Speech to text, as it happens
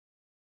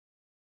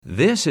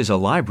This is a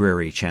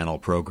Library Channel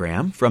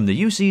program from the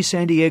UC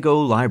San Diego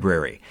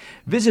Library.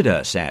 Visit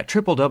us at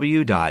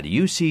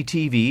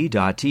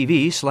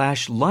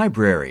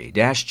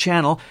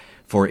www.uctv.tv/library-channel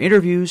for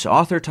interviews,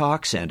 author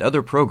talks, and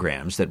other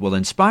programs that will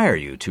inspire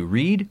you to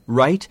read,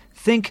 write,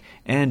 think,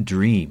 and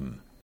dream.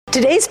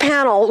 Today's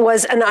panel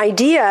was an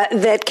idea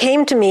that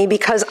came to me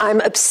because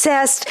I'm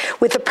obsessed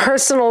with the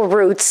personal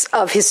roots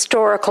of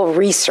historical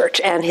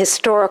research and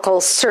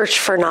historical search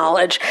for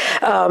knowledge.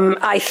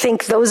 I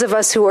think those of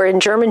us who are in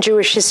German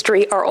Jewish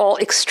history are all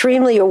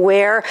extremely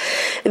aware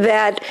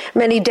that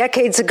many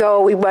decades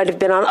ago we might have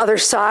been on other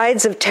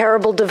sides of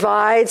terrible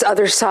divides,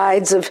 other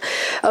sides of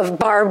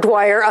barbed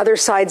wire, other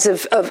sides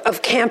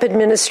of camp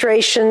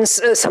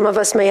administrations. Some of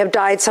us may have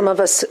died, some of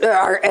us,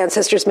 our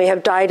ancestors may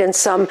have died, and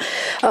some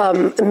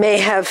may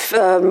have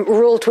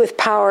ruled with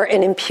power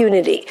and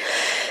impunity.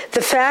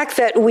 The fact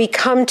that we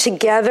come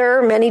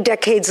together many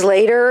decades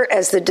later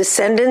as the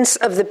descendants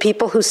of the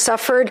people who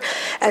suffered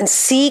and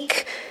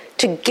seek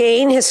to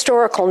gain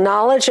historical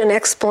knowledge and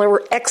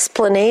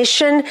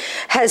explanation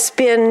has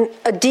been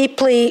a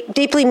deeply,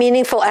 deeply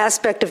meaningful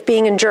aspect of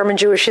being in German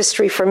Jewish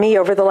history for me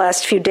over the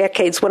last few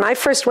decades. When I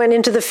first went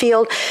into the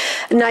field,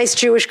 nice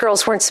Jewish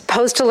girls weren't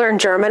supposed to learn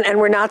German and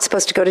were not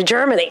supposed to go to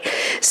Germany.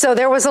 So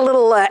there was a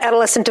little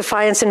adolescent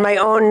defiance in my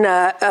own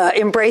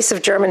embrace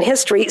of German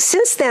history.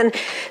 Since then,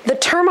 the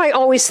term I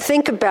always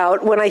think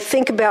about when I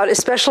think about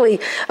especially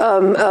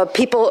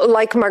people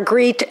like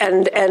Margriet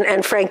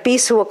and Frank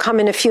Bies, who will come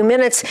in a few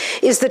minutes,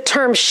 is the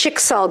term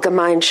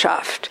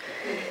Schicksalgemeinschaft,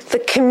 the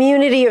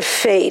community of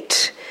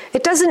fate.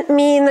 It doesn't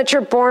mean that you're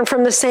born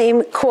from the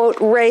same, quote,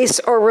 race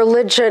or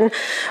religion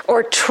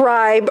or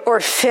tribe or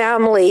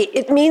family.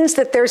 It means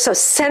that there's a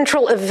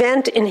central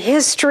event in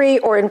history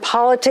or in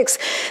politics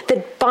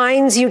that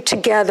binds you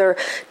together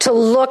to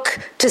look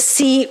to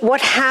see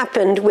what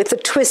happened with the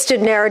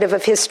twisted narrative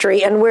of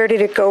history and where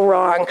did it go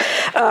wrong.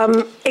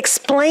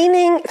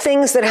 Explaining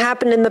things that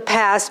happened in the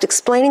past,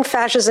 explaining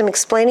fascism,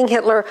 explaining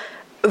Hitler,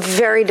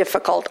 very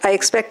difficult. I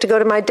expect to go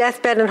to my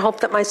deathbed and hope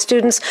that my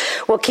students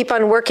will keep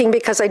on working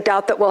because I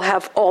doubt that we'll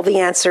have all the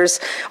answers,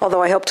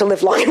 although I hope to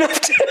live long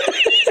enough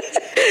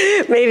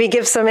to maybe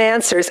give some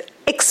answers.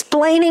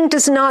 Explaining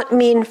does not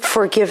mean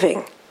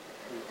forgiving.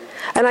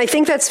 And I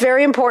think that's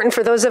very important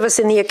for those of us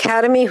in the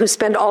academy who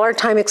spend all our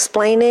time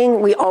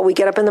explaining. We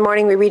get up in the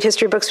morning, we read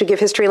history books, we give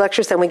history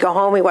lectures, then we go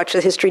home, we watch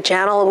the History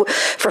Channel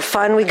for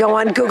fun. We go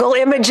on Google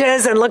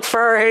Images and look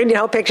for,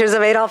 pictures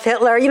of Adolf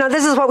Hitler.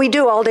 This is what we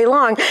do all day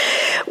long.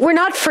 We're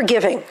not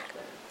forgiving.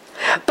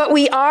 But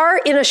we are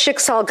in a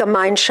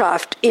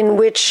Schicksalgemeinschaft in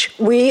which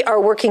we are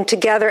working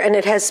together, and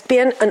it has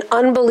been an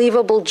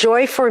unbelievable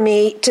joy for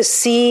me to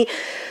see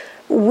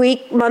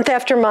month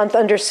after month,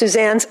 under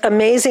Suzanne's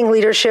amazing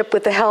leadership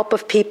with the help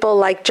of people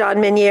like John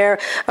Menier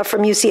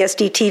from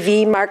UCSD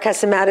TV, Mark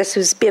Casamatis,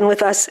 who's been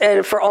with us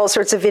for all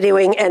sorts of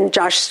videoing, and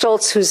Josh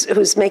Stoltz,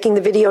 who's making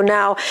the video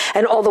now,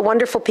 and all the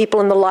wonderful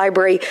people in the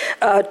library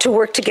to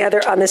work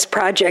together on this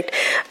project.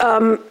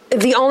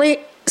 The only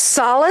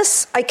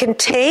solace I can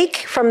take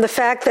from the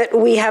fact that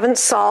we haven't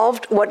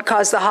solved what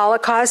caused the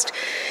Holocaust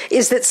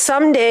is that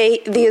someday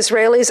the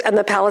Israelis and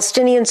the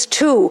Palestinians,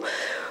 too,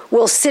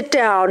 will sit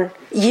down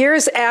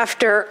years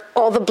after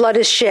all the blood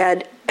is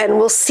shed and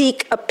will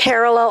seek a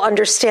parallel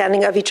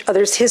understanding of each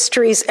other's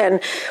histories and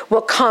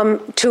will come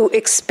to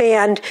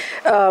expand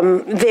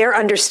their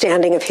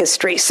understanding of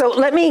history. So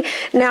let me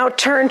now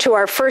turn to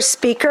our first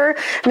speaker,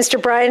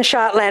 Mr. Brian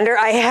Schottlaender.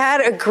 I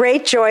had a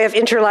great joy of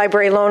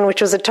interlibrary loan,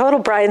 which was a total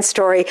Brian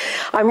story.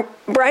 I'm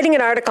writing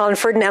an article on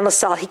Ferdinand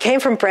Lassalle. He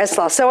came from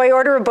Breslau, so I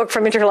order a book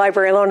from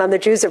Interlibrary Loan on the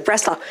Jews of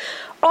Breslau.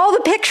 All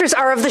the pictures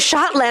are of the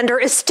Schottlaender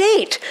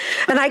estate.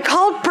 And I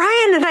called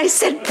Brian and I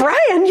said,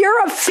 Brian,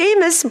 you're a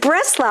famous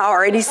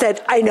Breslauer. And he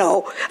said, I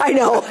know.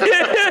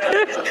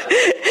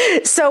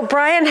 So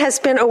Brian has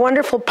been a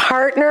wonderful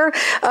partner.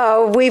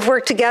 We've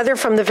worked together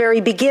from the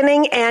very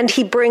beginning, and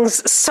he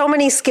brings so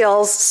many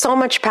skills, so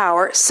much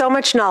power, so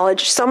much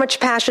knowledge, so much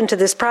passion to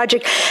this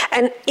project.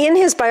 And in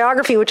his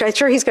biography, which I'm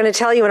sure he's going to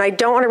tell you, and I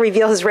don't want to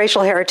reveal his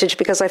racial heritage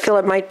because I feel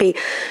it might be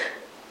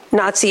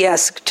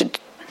Nazi-esque to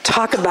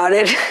talk about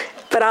it,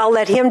 but I'll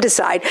let him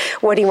decide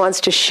what he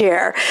wants to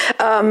share.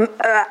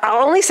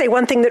 I'll only say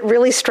one thing that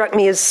really struck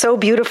me as so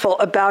beautiful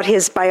about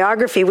his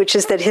biography, which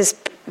is that his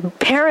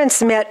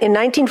parents met in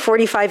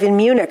 1945 in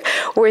Munich,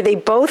 where they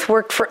both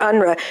worked for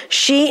UNRWA,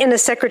 she in a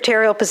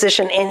secretarial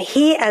position, and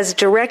he as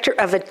director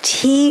of a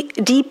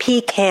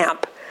DP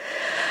camp.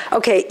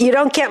 Okay, you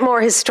don't get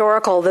more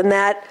historical than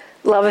that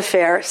love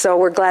affair, so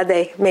we're glad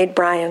they made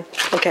Brian.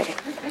 Okay.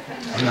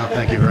 No,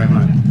 thank you very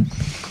much.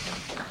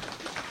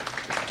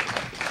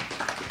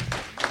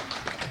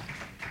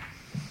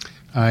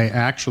 I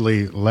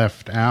actually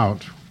left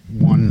out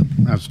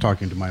I was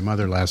talking to my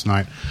mother last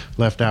night,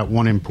 left out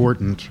one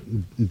important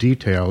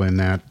detail in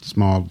that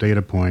small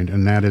data point,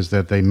 and that is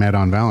that they met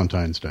on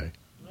Valentine's Day.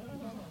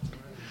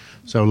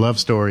 So love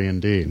story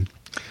indeed.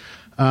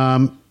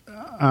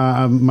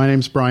 My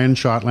name's Brian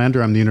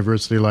Schottlander. I'm the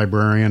university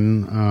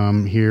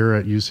librarian here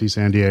at UC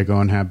San Diego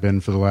and have been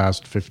for the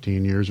last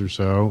 15 years or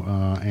so,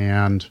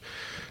 and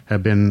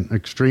have been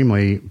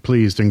extremely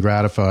pleased and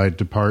gratified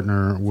to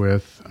partner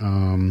with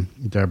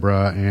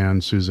Deborah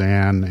and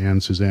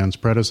Suzanne's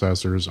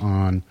predecessors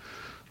on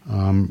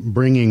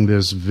bringing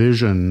this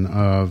vision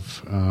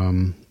of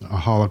a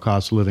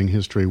Holocaust living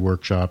history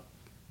workshop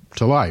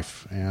to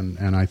life.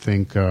 And I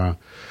think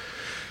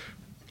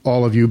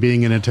all of you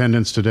being in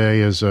attendance today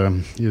is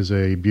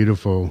a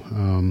beautiful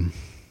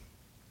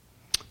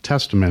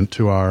testament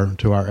to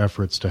our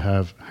efforts to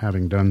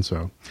having done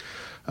so.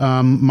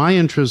 My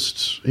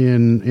interests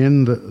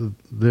in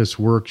this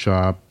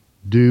workshop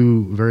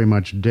do very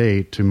much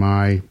date to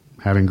my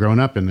having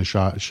grown up in the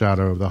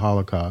shadow of the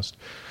Holocaust.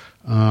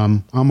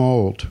 I'm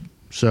old,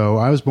 so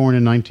I was born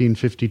in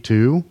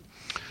 1952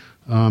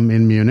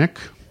 in Munich.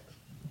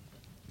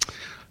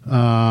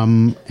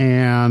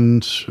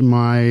 And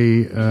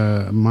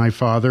my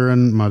father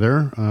and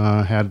mother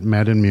had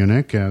met in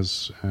Munich,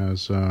 as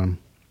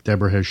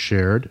Deborah has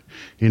shared,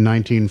 in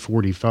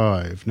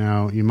 1945.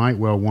 Now, you might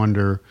well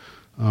wonder,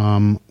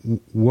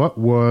 what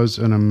was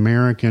an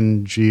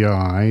American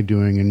GI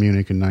doing in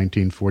Munich in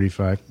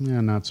 1945?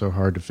 Not so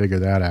hard to figure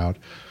that out.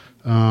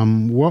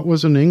 What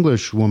was an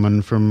English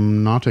woman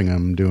from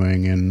Nottingham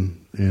doing in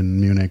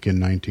Munich in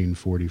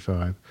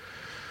 1945?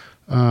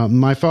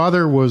 My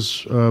father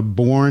was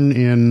born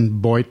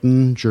in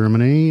Beuthen,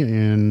 Germany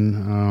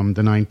in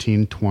the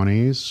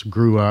 1920s,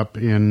 grew up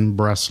in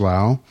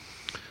Breslau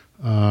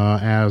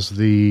as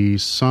the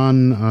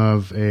son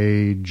of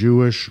a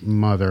Jewish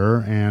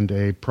mother and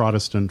a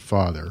Protestant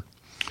father.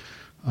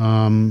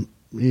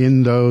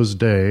 In those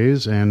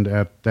days and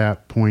at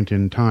that point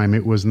in time,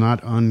 it was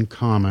not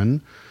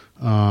uncommon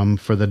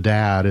for the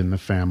dad in the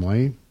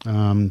family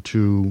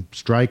to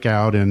strike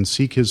out and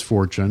seek his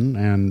fortune,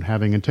 and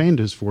having attained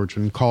his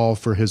fortune, call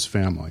for his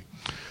family.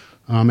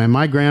 And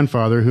my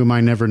grandfather, whom I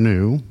never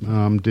knew,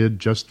 did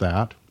just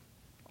that,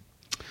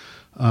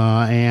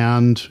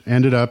 and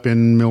ended up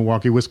in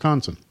Milwaukee,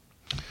 Wisconsin.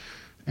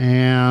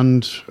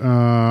 And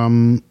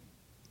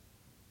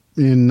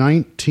in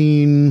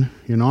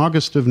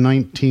August of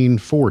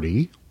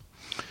 1940,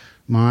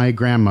 my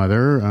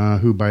grandmother,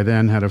 who by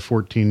then had a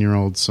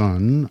 14-year-old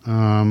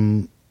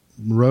son,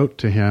 wrote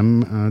to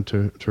him,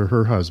 to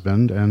her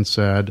husband, and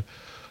said,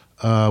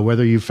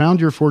 whether you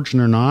found your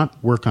fortune or not,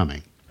 we're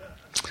coming.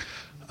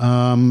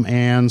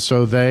 And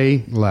so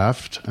they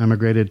left,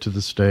 emigrated to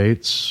the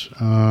States.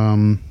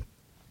 My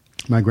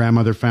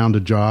grandmother found a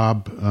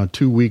job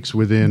 2 weeks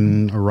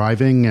within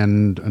arriving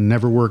and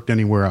never worked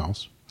anywhere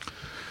else.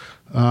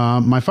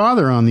 My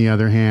father, on the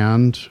other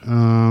hand,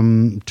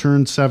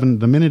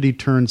 the minute he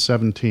turned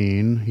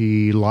 17,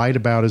 he lied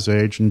about his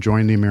age and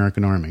joined the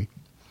American Army.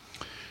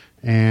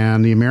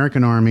 And the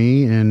American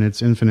Army, in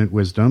its infinite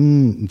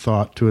wisdom,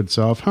 thought to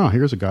itself,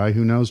 here's a guy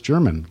who knows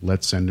German.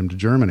 Let's send him to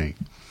Germany,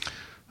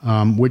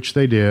 which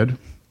they did.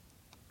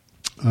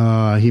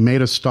 He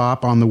made a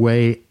stop on the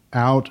way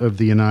out of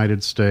the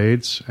United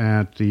States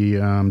at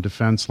the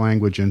Defense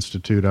Language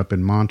Institute up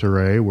in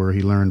Monterey, where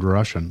he learned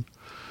Russian.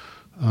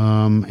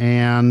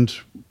 And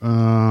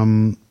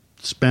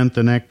spent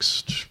the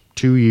next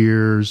 2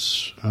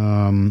 years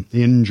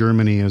in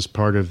Germany as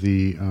part of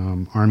the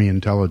Army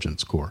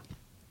Intelligence Corps.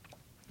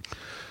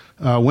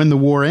 When the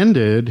war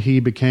ended,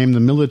 he became the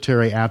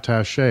military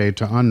attaché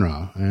to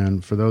UNRWA.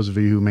 And for those of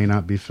you who may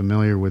not be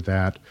familiar with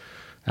that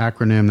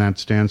acronym, that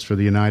stands for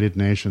the United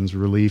Nations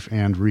Relief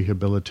and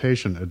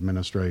Rehabilitation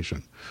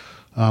Administration,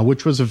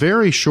 which was a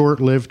very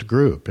short-lived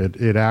group.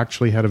 It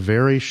actually had a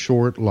very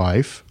short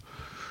life.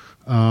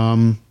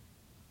 But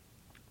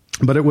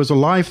it was a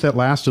life that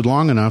lasted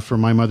long enough for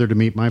my mother to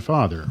meet my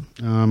father.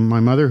 My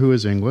mother, who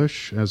is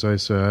English, as I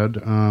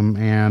said,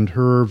 and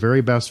her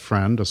very best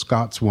friend, a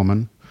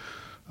Scotswoman,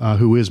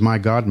 who is my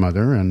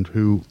godmother and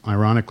who,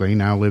 ironically,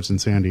 now lives in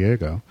San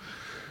Diego,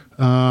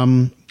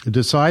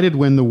 decided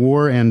when the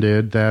war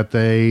ended that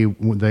they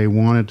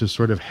wanted to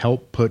sort of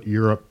help put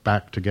Europe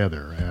back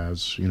together,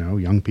 as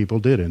young people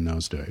did in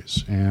those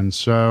days. And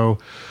so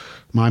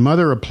my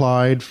mother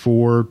applied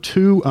for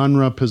 2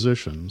 UNRWA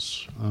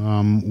positions,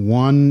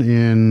 one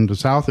in the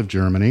south of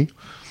Germany,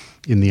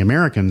 in the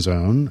American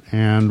zone,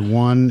 and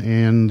one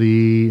in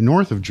the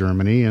north of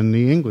Germany, in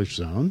the English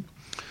zone.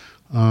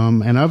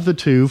 And of the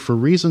 2, for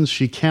reasons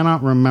she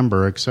cannot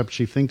remember, except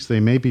she thinks they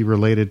may be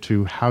related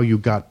to how you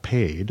got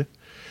paid,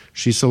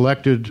 she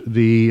selected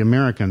the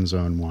American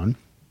zone one,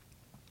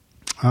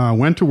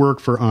 went to work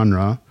for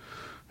UNRWA,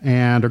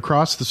 and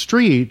across the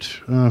street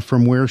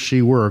from where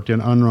she worked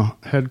in UNRWA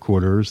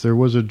headquarters, there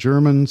was a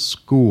German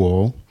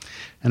school,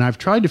 and I've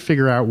tried to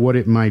figure out what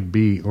it might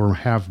be or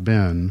have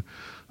been,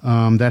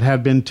 that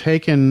had been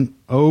taken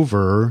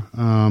over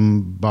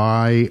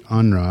by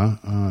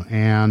UNRWA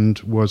and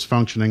was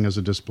functioning as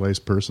a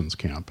displaced persons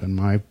camp. And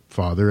my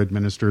father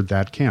administered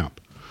that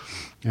camp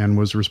and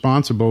was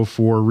responsible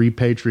for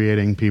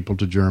repatriating people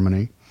to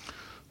Germany,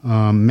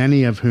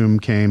 many of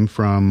whom came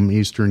from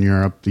Eastern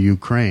Europe, the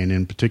Ukraine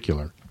in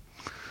particular.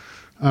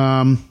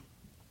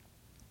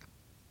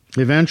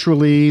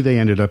 Eventually, they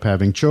ended up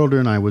having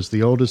children. I was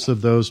the oldest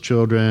of those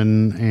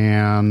children,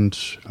 and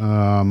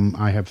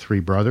I have 3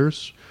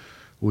 brothers.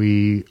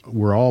 We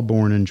were all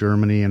born in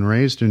Germany and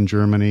raised in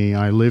Germany.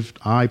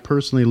 I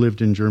personally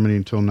lived in Germany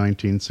until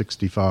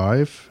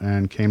 1965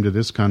 and came to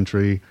this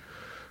country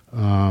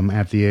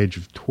at the age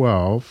of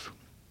 12.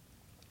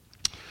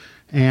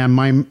 And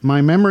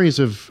my memories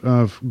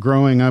of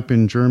growing up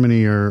in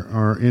Germany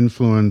are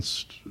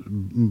influenced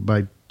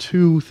by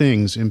 2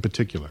 things in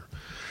particular.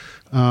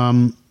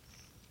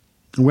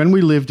 When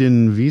we lived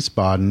in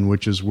Wiesbaden,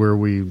 which is where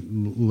we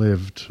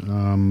lived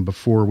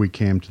before we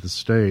came to the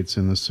States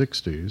in the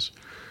 60s,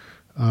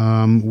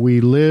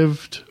 we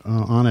lived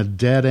on a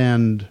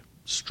dead-end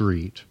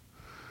street,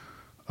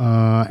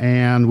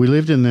 and we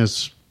lived in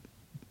this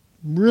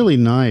really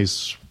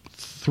nice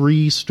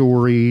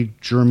 3-story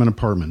German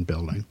apartment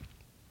building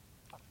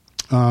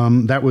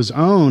that was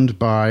owned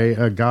by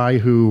a guy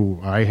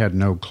who I had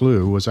no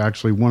clue was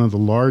actually one of the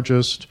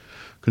largest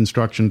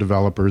construction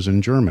developers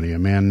in Germany, a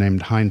man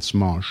named Heinz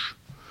Mosch.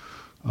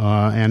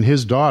 And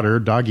his daughter,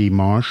 Dagi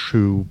Mosch,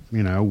 who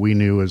we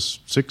knew as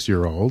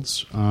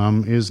 6-year-olds,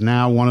 is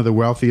now one of the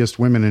wealthiest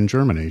women in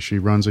Germany. She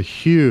runs a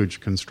huge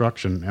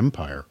construction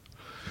empire.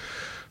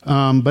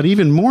 But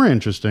even more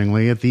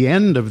interestingly, at the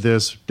end of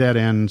this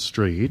dead-end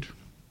street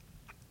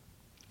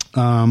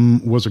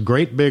was a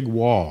great big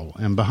wall.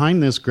 And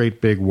behind this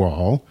great big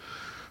wall,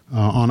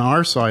 on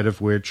our side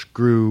of which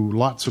grew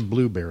lots of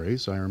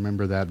blueberries, I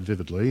remember that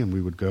vividly, and we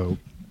would go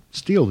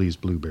steal these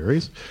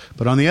blueberries.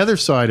 But on the other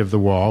side of the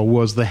wall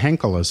was the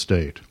Henkel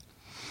estate.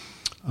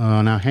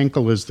 Now,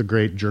 Henkel is the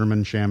great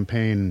German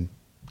champagne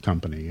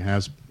company. It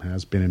has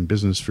been in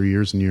business for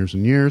years and years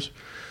and years.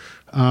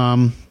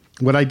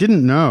 What I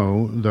didn't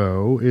know,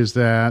 though, is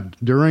that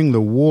during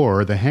the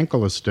war, the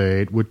Henkel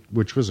estate,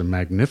 which was a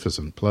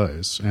magnificent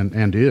place,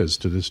 and is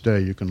to this day,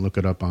 you can look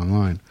it up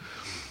online,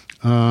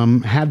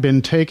 had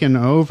been taken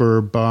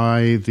over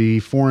by the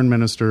foreign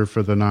minister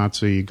for the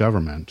Nazi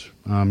government,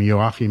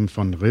 Joachim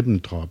von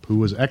Ribbentrop, who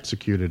was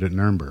executed at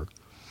Nuremberg.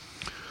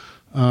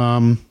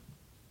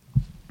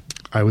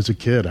 I was a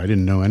kid. I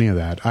didn't know any of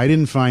that. I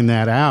didn't find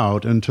that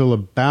out until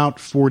about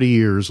 40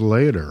 years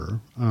later,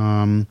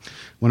 when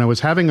I was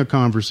having a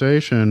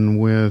conversation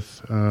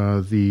with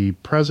the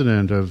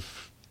president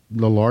of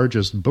the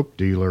largest book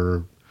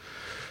dealer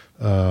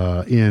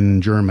in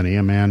Germany,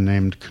 a man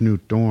named Knut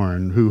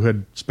Dorn, who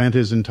had spent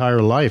his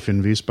entire life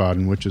in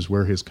Wiesbaden, which is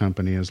where his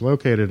company is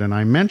located. And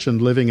I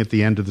mentioned living at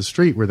the end of the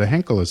street where the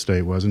Henkel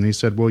estate was, and he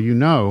said,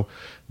 well,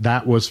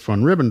 that was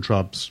von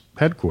Ribbentrop's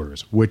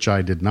headquarters, which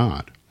I did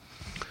not.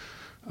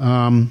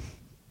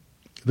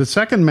 The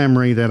second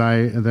memory that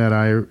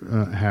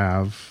I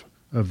have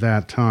of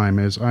that time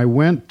is I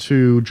went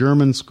to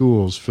German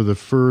schools for the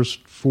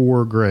first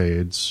 4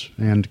 grades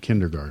and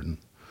kindergarten.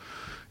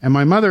 And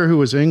my mother, who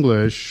was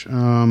English,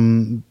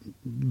 began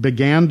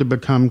to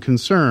become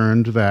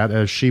concerned that,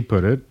 as she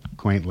put it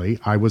quaintly,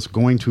 I was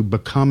going to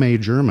become a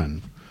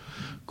German,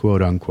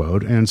 quote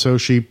unquote. And so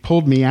she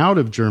pulled me out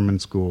of German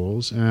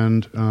schools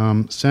and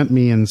sent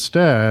me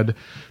instead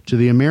to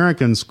the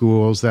American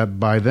schools that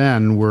by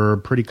then were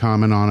pretty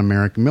common on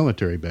American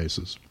military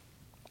bases.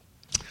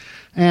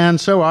 And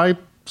so I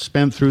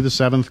spent through the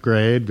 7th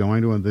grade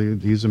going to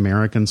these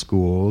American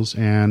schools.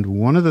 And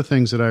one of the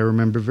things that I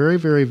remember very,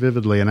 very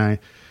vividly, and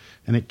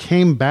it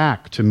came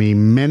back to me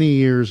many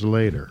years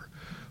later,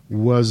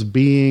 was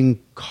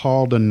being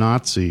called a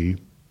Nazi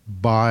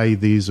by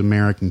these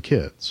American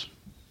kids,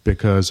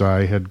 because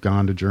I had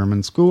gone to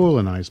German school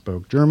and I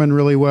spoke German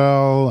really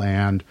well,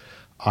 and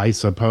I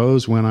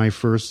suppose when I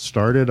first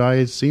started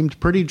I seemed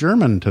pretty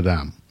German to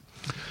them.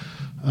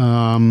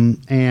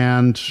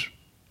 And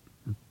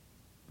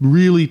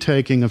really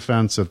taking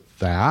offense at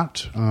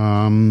that,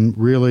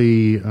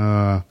 really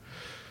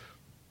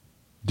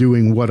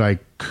doing what I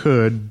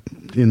could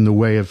in the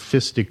way of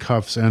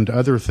fisticuffs and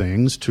other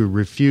things to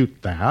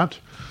refute that.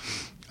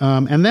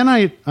 And then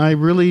I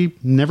really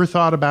never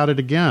thought about it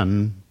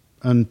again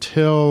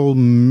until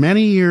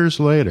many years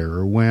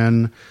later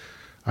when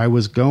I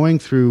was going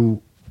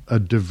through a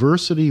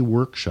diversity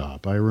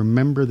workshop. I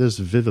remember this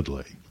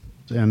vividly.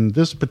 And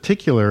this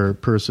particular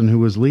person who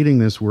was leading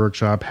this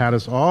workshop had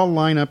us all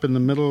line up in the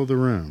middle of the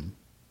room.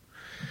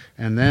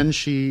 And then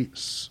she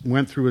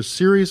went through a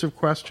series of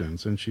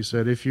questions, and she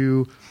said, if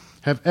you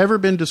have ever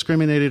been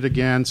discriminated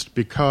against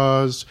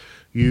because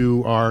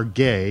you are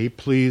gay,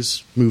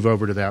 please move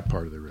over to that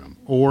part of the room.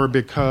 Or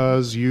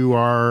because you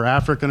are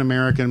African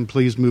American,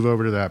 please move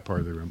over to that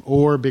part of the room.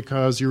 Or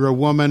because you're a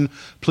woman,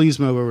 please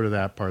move over to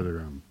that part of the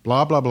room.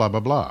 Blah, blah, blah,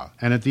 blah, blah.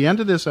 And at the end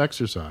of this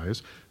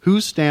exercise,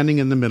 who's standing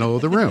in the middle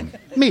of the room?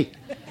 Me.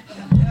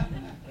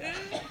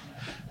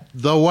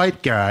 The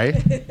white guy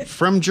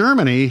from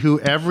Germany who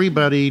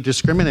everybody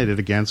discriminated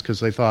against because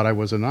they thought I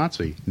was a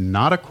Nazi.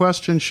 Not a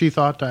question she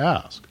thought to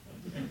ask.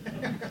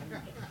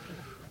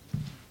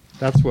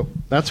 That's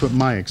what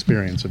my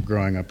experience of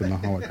growing up in the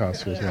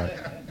Holocaust was like.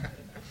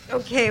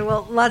 Okay,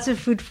 well, lots of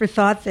food for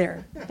thought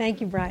there. Thank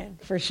you, Brian,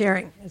 for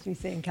sharing, as we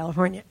say in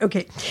California.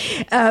 Okay.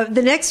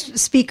 The next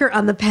speaker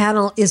on the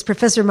panel is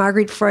Professor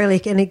Margriet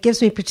Froelich, and it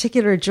gives me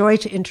particular joy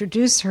to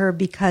introduce her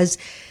because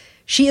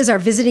she is our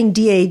visiting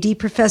DAD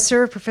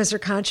professor, Professor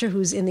Concha,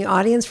 who's in the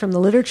audience from the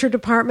literature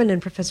department,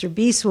 and Professor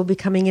Bies, who will be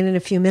coming in a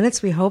few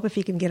minutes, we hope, if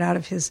he can get out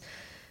of his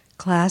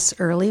class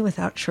early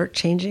without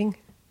shortchanging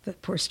the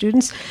poor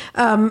students.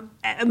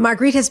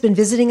 Margriet has been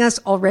visiting us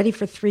already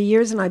for 3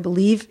 years, and I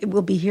believe it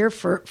will be here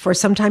for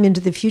some time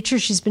into the future.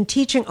 She's been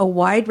teaching a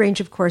wide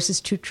range of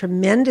courses to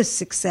tremendous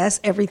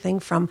success, everything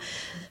from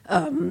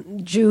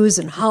Jews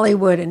and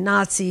Hollywood and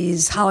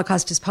Nazis,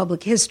 Holocaust as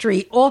public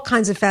history, all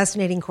kinds of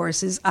fascinating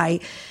courses. I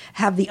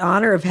have the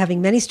honor of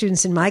having many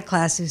students in my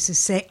classes who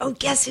say, oh,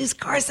 guess whose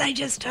course I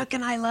just took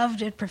and I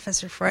loved it,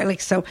 Professor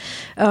Froelich. So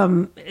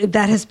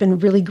that has been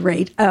really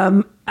great.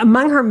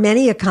 Among her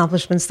many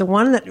accomplishments, the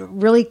one that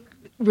really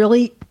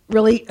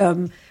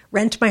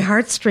rent my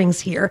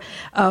heartstrings here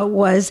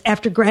was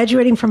after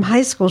graduating from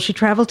high school, she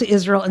traveled to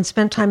Israel and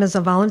spent time as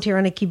a volunteer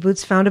on a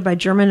kibbutz founded by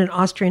German and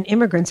Austrian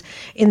immigrants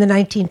in the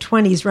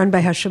 1920s, run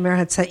by Hashomer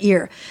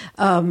HaTzair.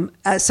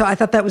 So I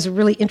thought that was a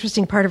really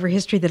interesting part of her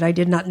history that I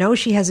did not know.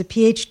 She has a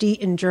PhD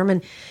in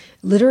German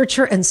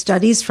literature and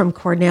studies from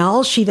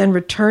Cornell. She then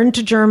returned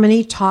to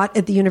Germany, taught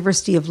at the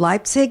University of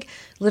Leipzig,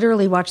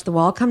 literally watched the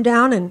wall come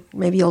down, and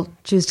maybe you'll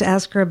choose to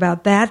ask her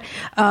about that.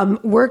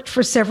 Worked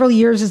for several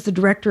years as the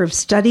director of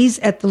studies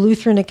at the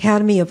Lutheran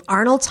Academy of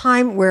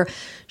Arnoldsheim, where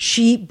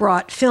she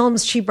brought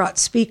films, she brought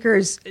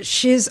speakers.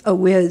 She's a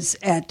whiz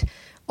at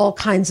all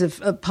kinds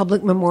of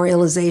public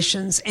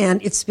memorializations,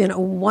 and it's been a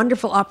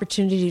wonderful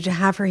opportunity to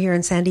have her here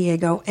in San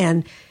Diego,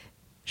 and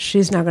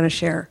she's now going to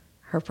share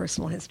her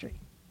personal history.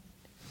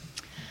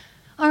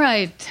 All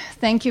right.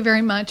 Thank you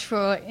very much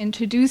for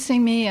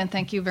introducing me, and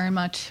thank you very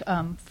much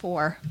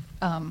for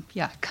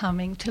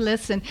coming to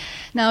listen.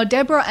 Now,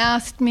 Deborah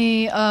asked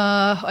me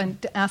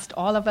and asked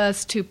all of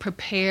us to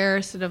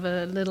prepare sort of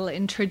a little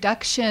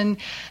introduction,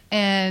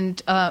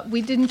 and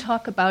we didn't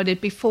talk about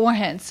it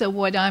beforehand. So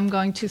what I'm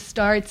going to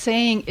start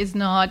saying is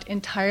not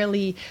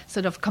entirely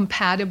sort of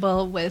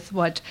compatible with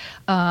what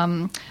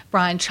Brian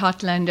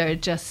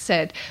Schottlaender just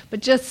said, but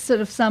just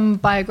sort of some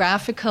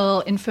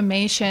biographical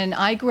information.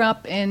 I grew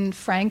up in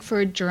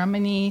Frankfurt,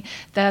 Germany.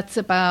 That's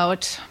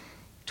about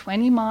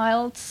 20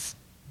 miles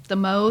the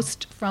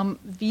most from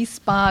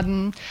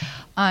Wiesbaden.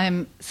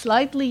 I'm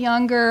slightly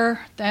younger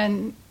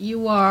than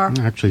you are.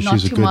 Actually, not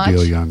she's a too good much.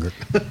 deal younger.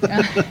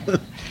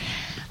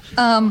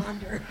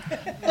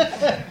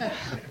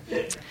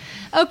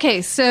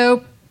 Okay,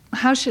 so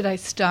how should I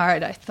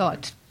start? I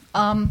thought.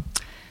 The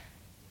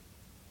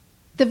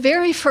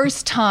very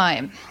first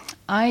time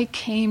I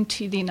came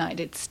to the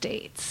United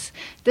States,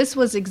 this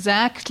was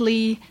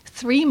exactly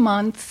 3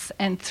 months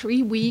and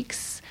 3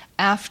 weeks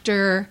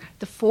after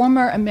the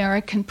former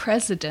American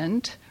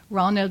president,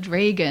 Ronald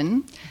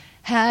Reagan,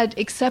 had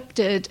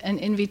accepted an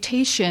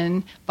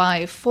invitation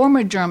by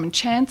former German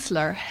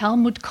Chancellor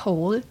Helmut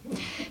Kohl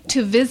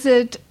to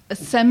visit a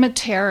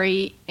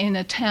cemetery in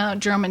a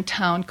German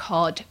town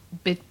called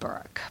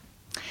Bitburg.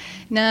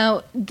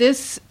 Now,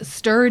 this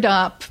stirred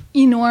up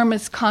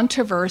enormous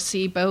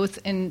controversy both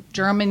in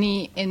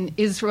Germany, in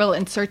Israel,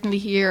 and certainly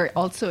here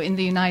also in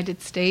the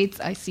United States.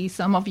 I see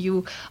some of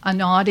you are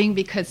nodding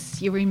because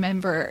you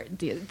remember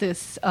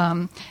this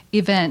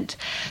event.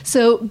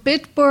 So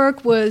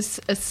Bitburg was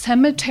a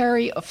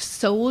cemetery of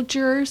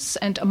soldiers,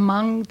 and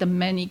among the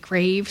many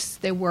graves,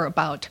 there were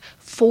about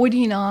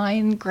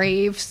 49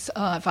 graves,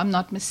 if I'm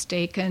not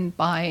mistaken,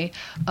 by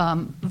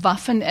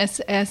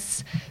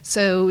Waffen-SS,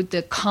 so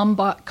the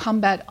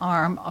combat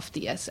arm of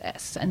the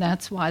SS, and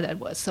that's why that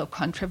was so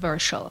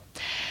controversial.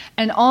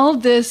 And all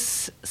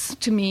this,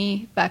 to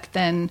me, back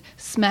then,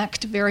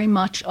 smacked very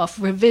much of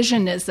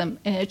revisionism,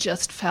 and it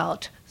just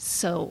felt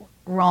so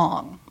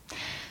wrong.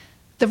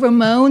 The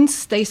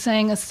Ramones, they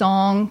sang a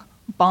song,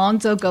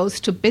 Bonzo Goes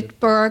to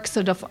Bitburg,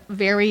 sort of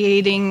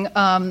varying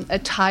a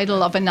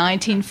title of a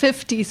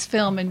 1950s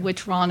film in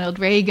which Ronald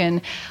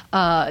Reagan,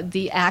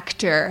 the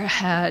actor,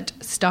 had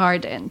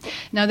starred in.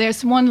 Now,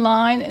 there's one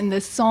line in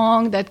this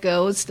song that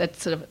goes,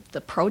 that's sort of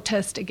the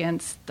protest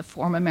against the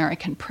former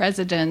American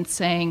president,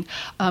 saying,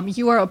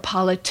 you are a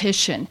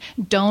politician,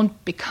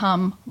 don't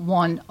become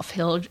one of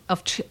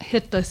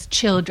Hitler's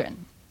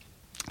children.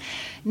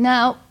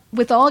 Now,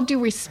 with all due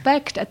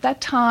respect, at that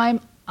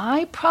time,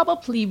 I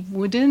probably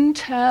wouldn't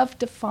have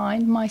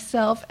defined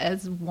myself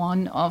as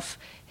one of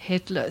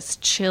Hitler's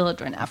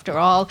children. After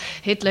all,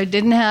 Hitler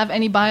didn't have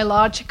any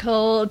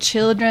biological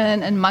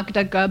children, and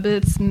Magda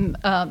Goebbels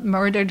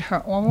murdered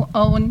her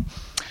own.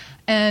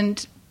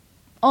 And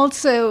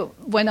also,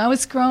 when I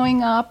was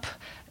growing up,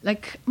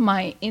 like,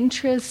 my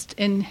interest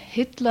in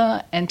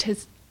Hitler and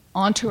his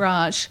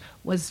entourage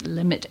was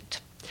limited.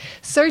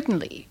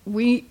 Certainly,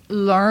 we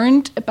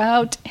learned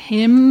about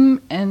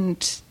him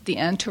and the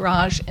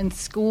entourage in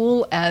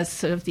school as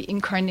sort of the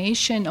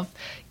incarnation of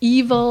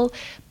evil,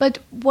 but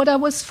what I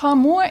was far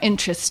more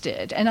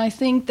interested, and I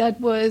think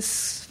that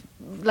was,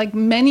 like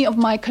many of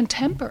my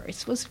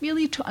contemporaries, was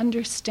really to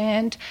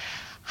understand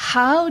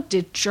how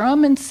did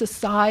German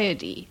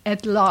society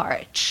at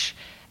large,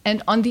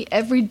 and on the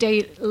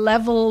everyday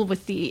level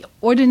with the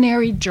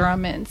ordinary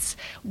Germans,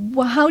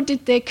 how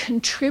did they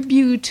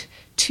contribute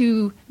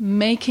to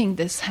making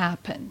this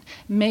happen,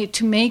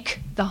 to make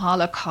the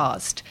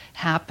Holocaust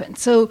happen?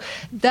 So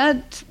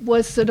that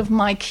was sort of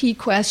my key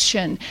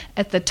question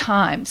at the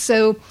time.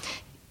 So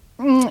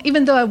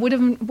even though I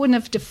wouldn't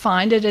have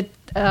defined it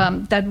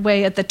that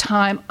way at the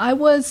time, I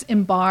was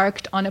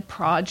embarked on a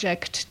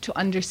project to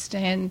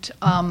understand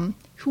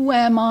who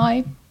am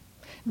I,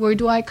 where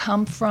do I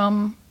come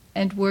from,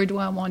 and where do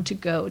I want to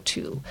go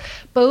to,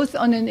 both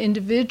on an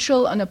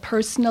individual, on a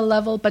personal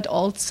level, but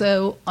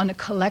also on a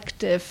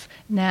collective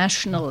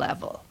national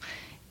level,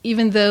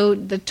 even though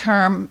the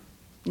term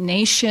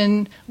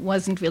nation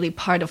wasn't really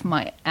part of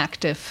my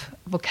active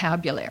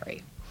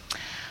vocabulary.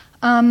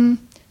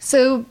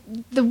 So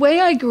the way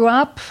I grew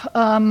up,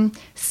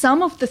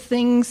 some of the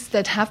things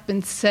that have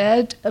been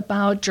said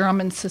about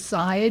German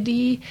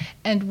society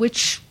and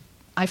which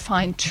I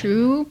find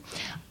true,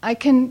 I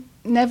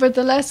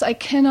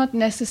cannot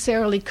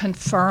necessarily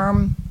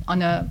confirm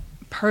on a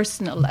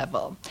personal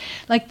level.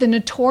 Like the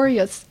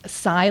notorious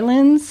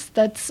silence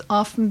that's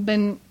often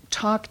been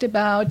talked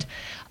about,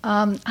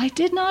 I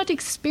did not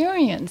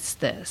experience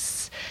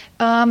this.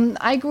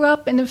 I grew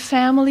up in a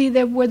family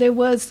where there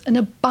was an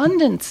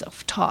abundance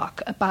of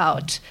talk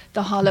about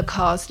the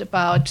Holocaust,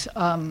 about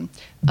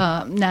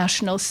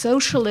National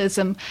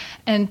Socialism,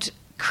 and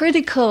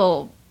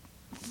critical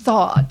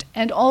thought,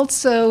 and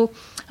also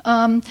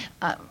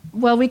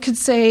we could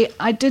say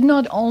I did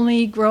not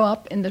only grow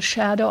up in the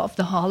shadow of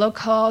the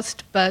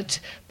Holocaust, but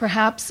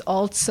perhaps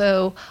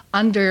also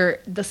under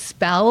the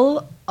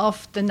spell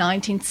of the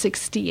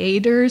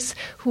 1968ers,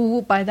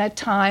 who by that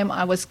time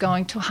I was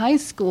going to high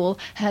school,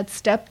 had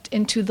stepped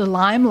into the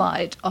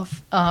limelight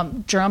of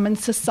German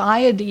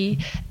society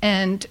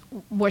and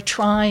were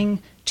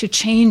trying to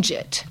change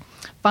it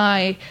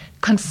by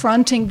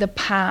confronting the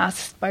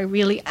past, by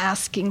really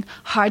asking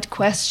hard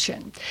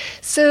questions.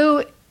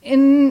 So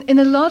in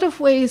a lot of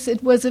ways,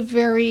 it was a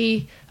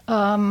very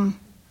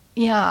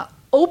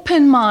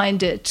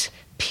open-minded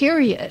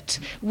period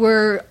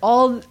where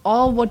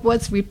all what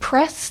was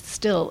repressed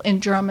still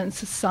in German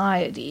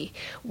society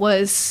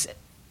was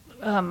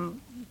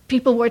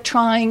people were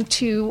trying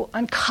to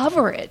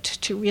uncover it,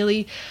 to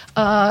really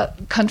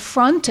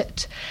confront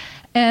it.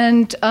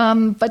 And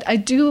but I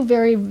do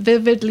very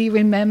vividly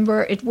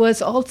remember it was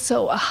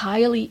also a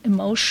highly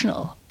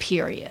emotional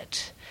period.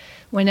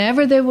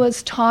 Whenever there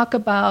was talk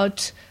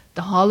about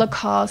the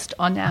Holocaust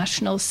or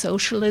National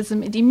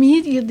Socialism, it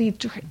immediately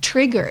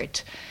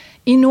triggered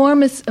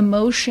enormous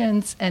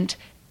emotions and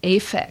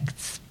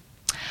affects.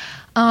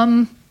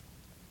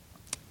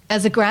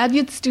 As a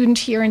graduate student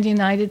here in the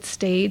United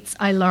States,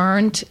 I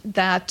learned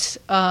that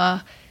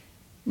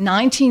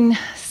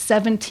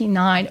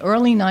 1979,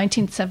 early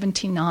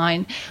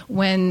 1979,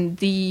 when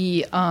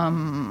the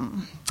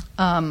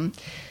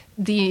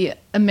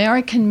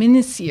American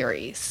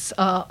miniseries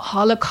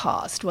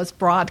Holocaust was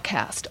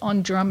broadcast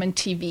on German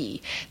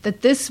TV,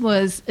 that this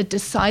was a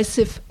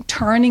decisive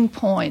turning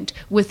point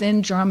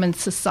within German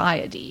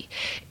society.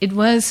 It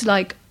was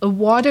like a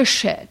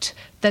watershed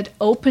that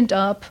opened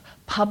up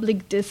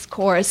public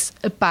discourse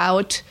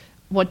about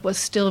what was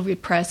still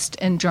repressed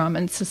in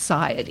German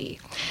society.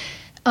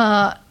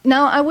 Now,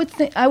 I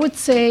would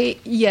say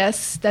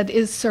yes, that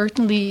is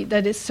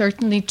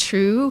certainly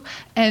true,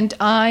 and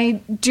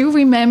I do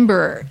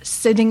remember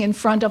sitting in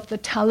front of the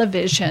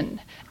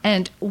television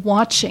and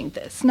watching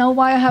this. Now,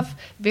 while I have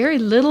very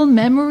little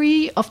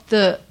memory of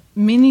the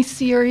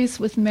miniseries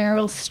with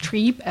Meryl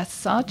Streep as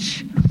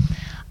such,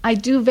 I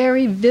do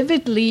very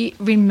vividly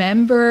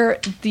remember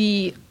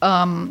the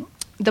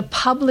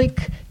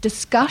public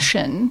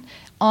discussion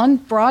on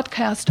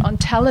broadcast on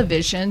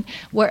television,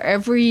 where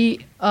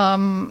every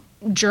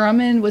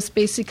German was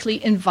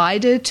basically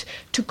invited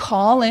to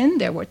call in.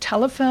 There were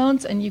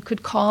telephones, and you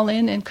could call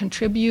in and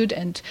contribute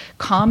and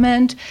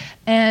comment,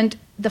 and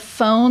the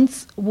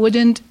phones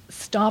wouldn't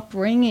stop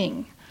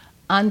ringing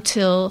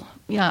until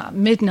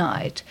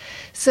midnight.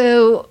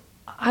 So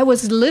I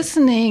was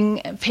listening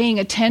and paying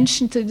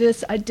attention to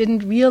this. I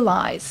didn't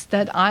realize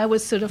that I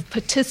was sort of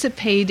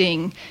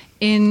participating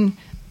in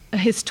a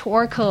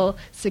historical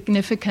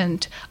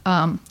significant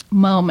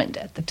moment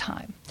at the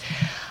time.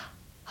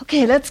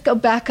 Okay, let's go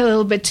back a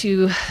little bit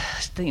to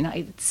the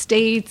United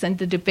States and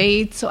the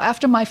debate. So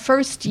after my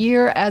first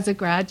year as a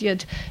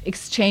graduate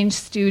exchange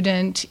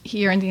student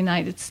here in the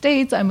United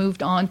States, I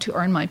moved on to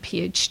earn my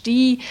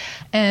PhD.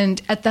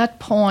 And at that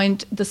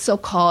point, the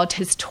so-called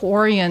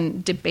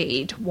historian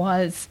debate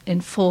was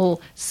in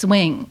full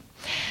swing.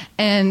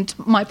 And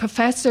my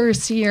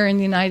professors here in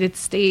the United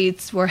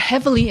States were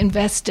heavily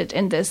invested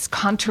in this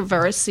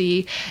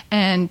controversy,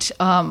 and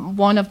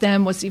one of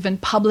them was even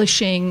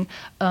publishing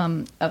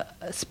a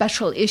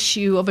special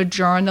issue of a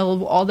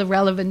journal. All the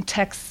relevant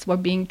texts were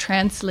being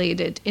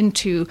translated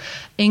into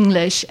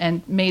English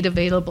and made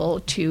available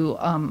to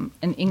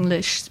an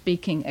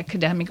English-speaking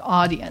academic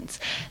audience.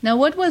 Now,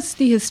 what was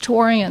the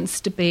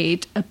historians'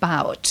 debate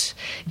about?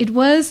 It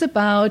was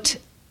about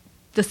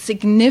the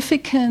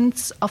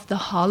significance of the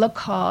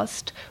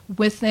Holocaust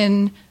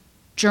within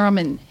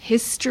German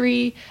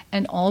history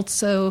and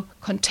also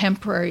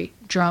contemporary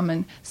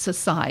German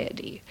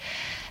society.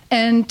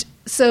 And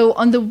so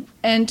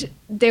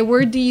there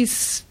were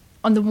these,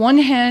 on the one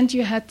hand,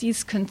 you had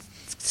these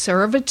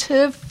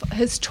conservative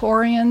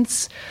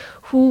historians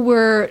who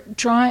were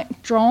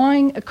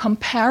drawing a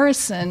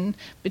comparison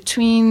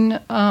between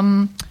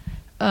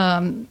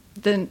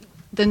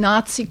the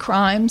Nazi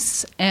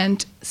crimes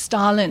and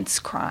Stalin's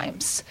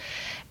crimes,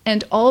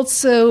 and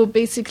also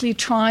basically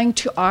trying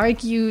to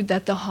argue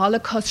that the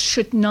Holocaust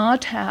should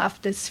not have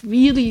this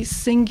really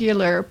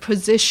singular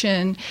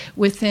position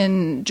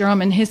within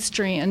German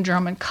history and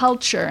German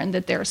culture, and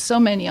that there are so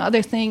many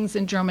other things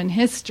in German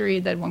history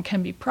that one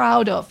can be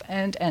proud of,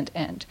 and.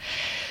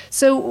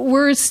 So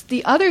whereas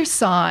the other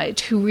side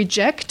who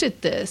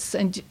rejected this,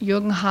 and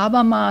Jürgen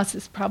Habermas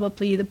is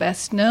probably the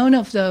best known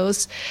of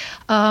those,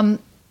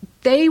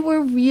 they were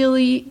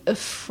really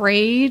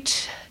afraid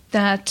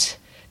that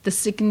the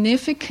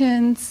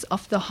significance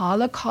of the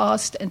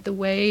Holocaust and the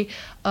way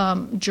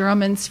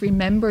Germans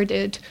remembered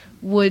it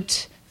would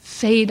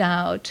fade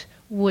out,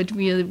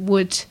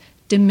 would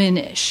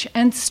diminish,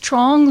 and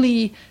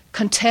strongly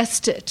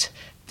contested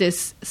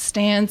this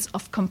stance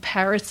of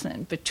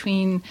comparison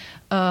between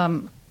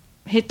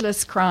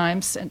Hitler's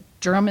crimes and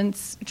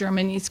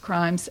Germany's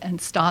crimes and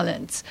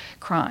Stalin's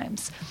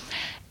crimes.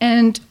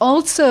 And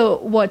also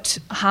what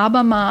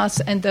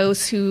Habermas and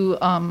those who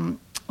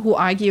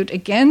argued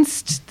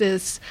against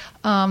this,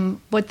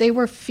 what they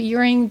were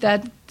fearing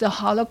that the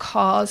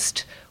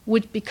Holocaust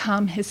would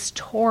become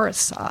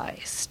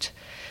historicized.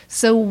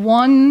 So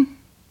one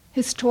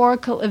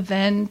historical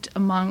event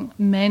among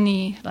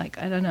many, like,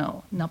 I don't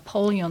know,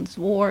 Napoleon's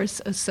Wars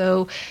or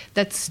so,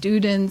 that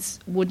students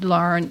would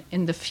learn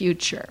in the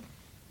future.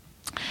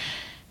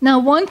 Now,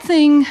 one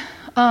thing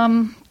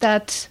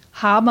that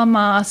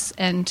Habermas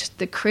and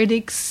the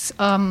critics,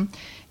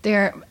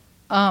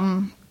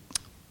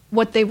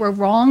 what they were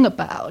wrong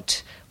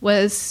about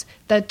was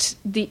that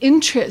the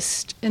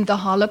interest in the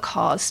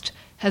Holocaust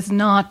has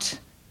not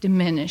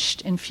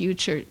diminished in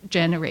future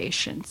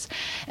generations.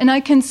 And I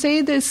can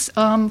say this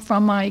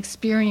from my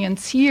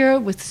experience here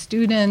with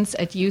students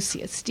at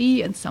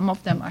UCSD, and some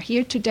of them are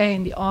here today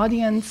in the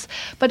audience,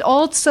 but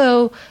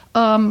also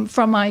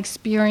from my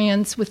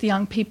experience with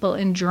young people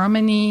in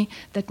Germany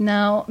that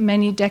now,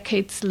 many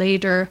decades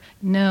later,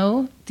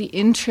 know the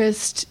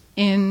interest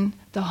in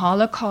the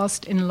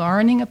Holocaust, in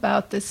learning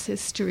about this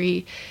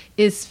history,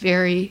 is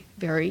very,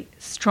 very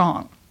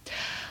strong.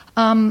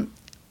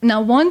 Now,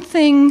 one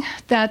thing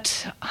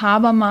that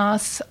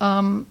Habermas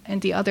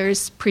and the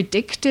others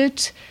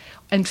predicted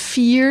and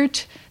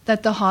feared,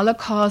 that the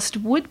Holocaust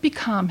would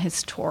become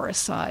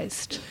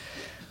historicized.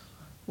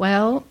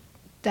 Well,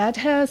 that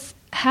has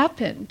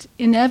happened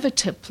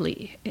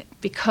inevitably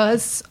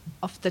because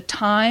of the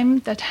time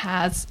that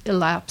has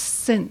elapsed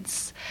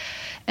since.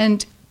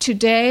 And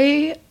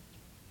today,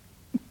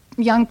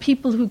 young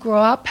people who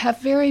grow up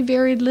have very,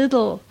 very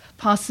little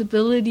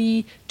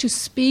possibility to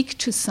speak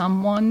to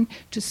someone,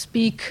 to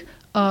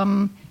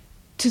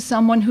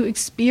someone who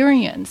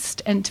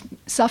experienced and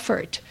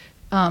suffered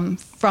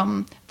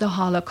from the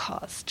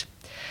Holocaust.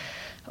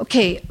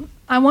 Okay,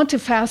 I want to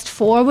fast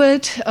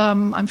forward.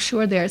 I'm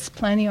sure there's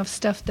plenty of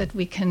stuff that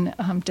we can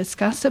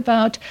discuss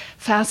about.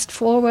 Fast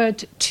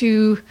forward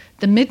to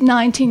the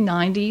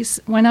mid-1990s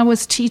when I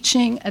was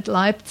teaching at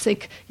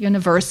Leipzig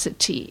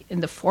University in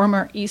the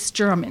former East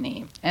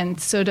Germany and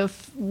sort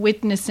of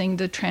witnessing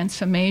the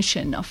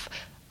transformation of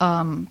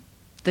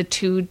the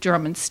two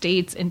German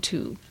states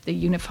into the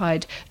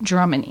unified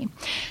Germany.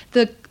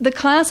 The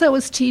class I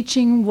was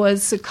teaching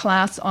was a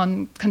class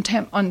on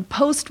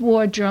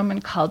post-war German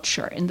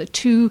culture in the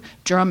two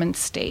German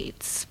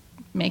states,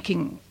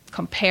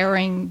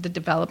 comparing the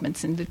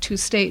developments in the two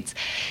states.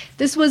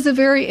 This was a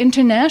very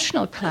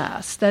international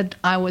class that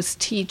I was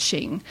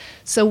teaching.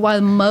 So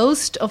while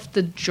most of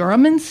the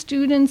German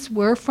students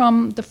were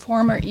from the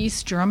former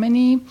East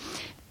Germany,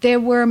 there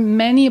were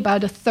many,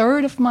 about a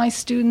third of my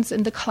students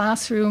in the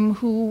classroom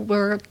who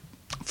were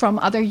from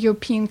other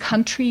European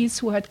countries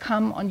who had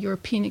come on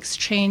European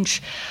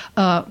exchange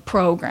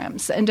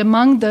programs. And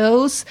among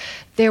those,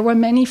 there were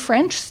many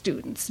French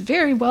students,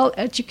 very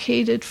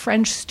well-educated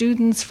French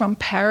students from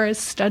Paris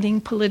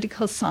studying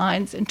political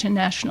science,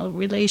 international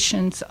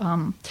relations,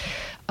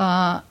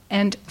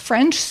 and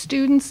French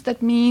students,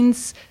 that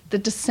means the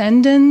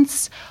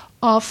descendants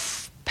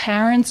of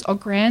parents or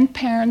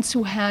grandparents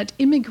who had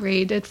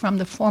immigrated from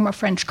the former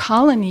French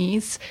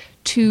colonies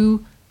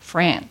to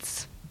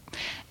France.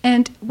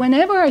 And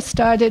whenever I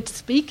started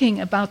speaking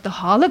about the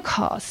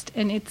Holocaust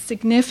and its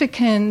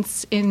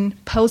significance in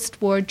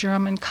post-war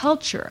German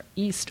culture,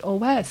 East or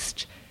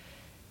West,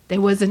 there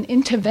was an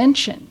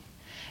intervention.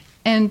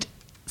 And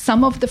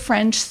some of the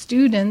French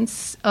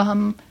students,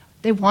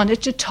 they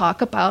wanted to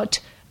talk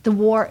about the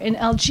war in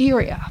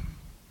Algeria.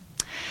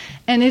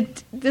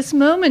 And this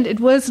moment, it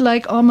was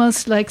like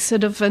almost like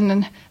sort of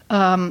an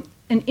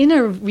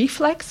inner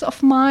reflex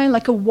of mine,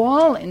 like a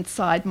wall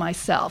inside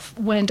myself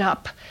went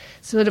up.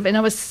 Sort of, and I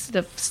was sort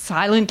of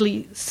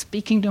silently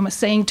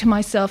saying to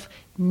myself,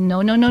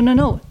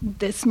 no,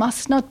 this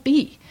must not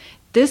be.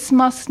 This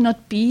must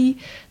not be.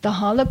 The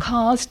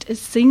Holocaust is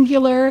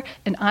singular,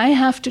 and I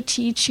have to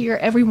teach here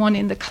everyone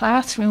in the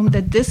classroom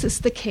that this is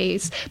the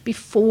case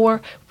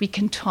before we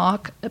can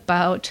talk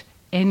about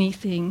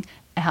anything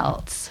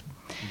else.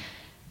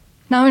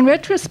 Now, in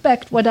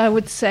retrospect, what I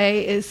would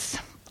say is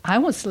I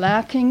was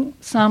lacking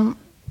some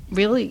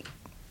really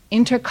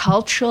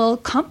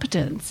intercultural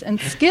competence and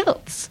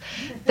skills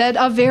that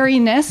are very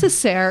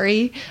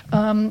necessary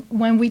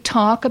when we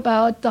talk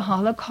about the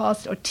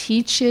Holocaust or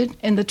teach it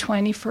in the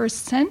 21st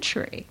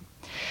century.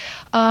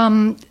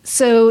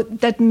 So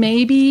that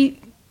maybe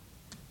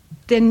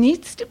there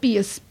needs to be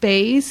a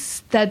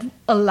space that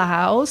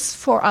allows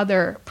for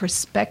other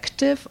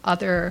perspective,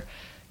 other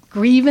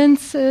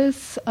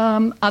grievances,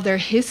 other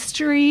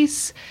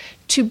histories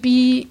to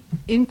be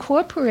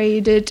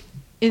incorporated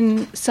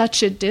in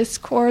such a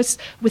discourse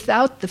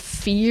without the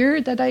fear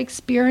that I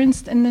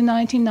experienced in the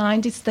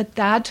 1990s,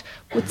 that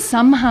would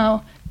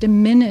somehow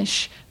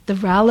diminish the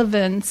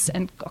relevance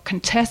or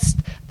contest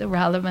the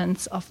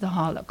relevance of the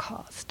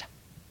Holocaust.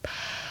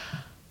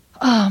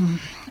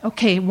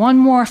 Okay, one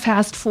more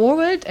fast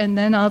forward, and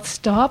then I'll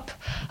stop.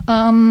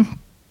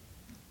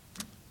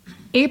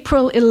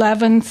 April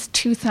 11th,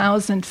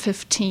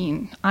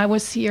 2015, I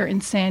was here in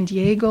San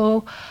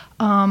Diego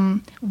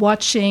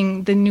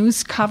watching the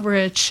news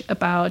coverage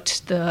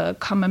about the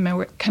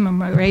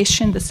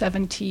commemoration, the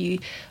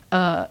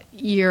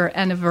 70-year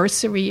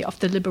anniversary of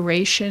the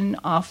liberation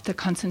of the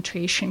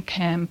concentration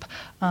camp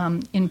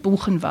in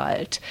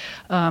Buchenwald,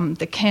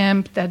 the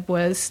camp that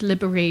was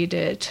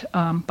liberated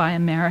by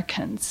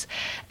Americans.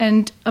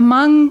 And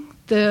among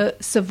the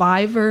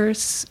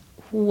survivors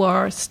who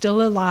are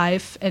still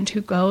alive and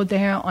who go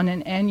there on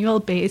an annual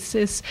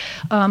basis.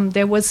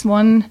 There was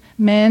one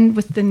man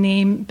with the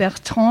name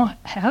Bertrand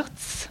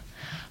Hertz,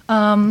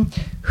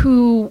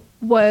 who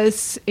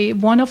was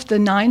one of the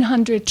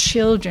 900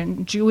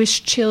 children,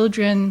 Jewish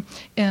children,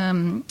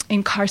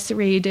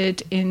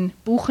 incarcerated in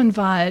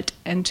Buchenwald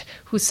and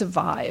who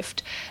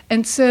survived.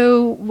 And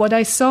so what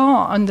I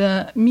saw on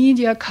the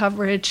media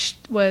coverage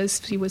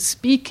was he was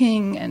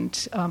speaking and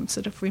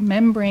sort of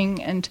remembering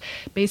and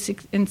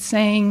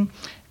saying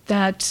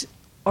that,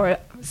 or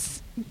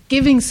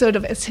giving sort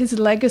of as his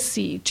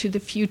legacy to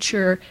the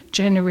future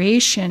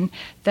generation,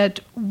 that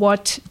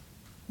what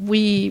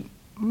we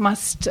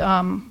must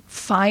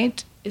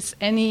fight is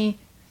any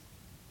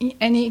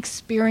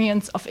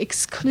experience of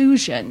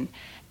exclusion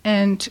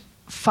and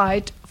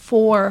fight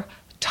for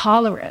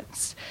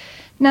tolerance.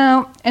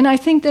 Now, and I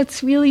think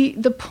that's really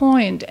the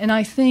point, and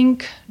I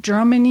think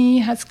Germany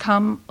has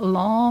come a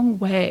long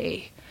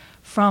way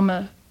from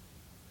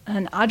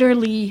an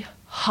utterly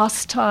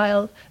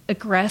hostile,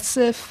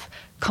 aggressive,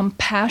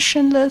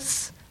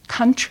 compassionless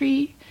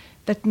country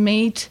that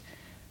made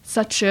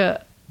such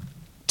a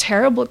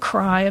terrible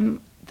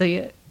crime,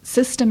 the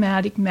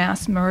systematic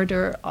mass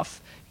murder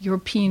of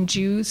European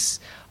Jews,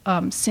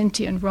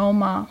 Sinti and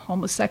Roma,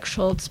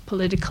 homosexuals,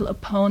 political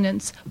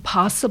opponents,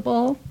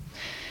 possible,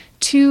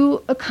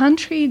 to a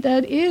country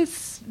that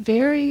is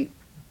very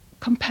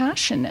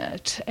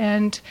compassionate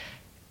and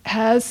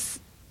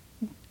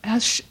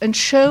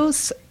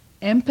shows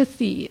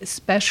empathy,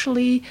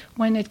 especially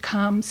when it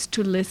comes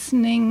to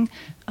listening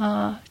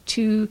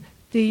to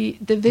the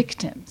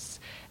victims.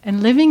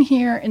 And living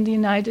here in the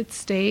United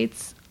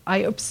States, I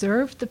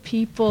observe the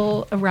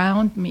people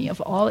around me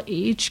of all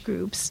age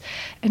groups,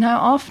 and I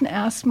often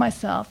ask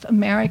myself,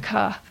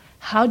 America,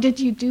 how did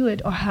you do it,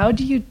 or how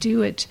do you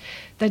do it?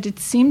 That it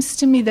seems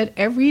to me that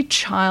every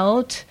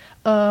child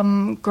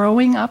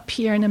growing up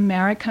here in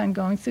America and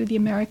going through the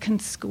American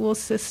school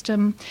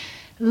system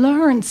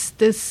learns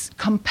this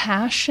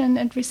compassion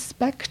and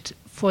respect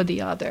for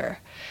the other,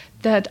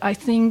 that I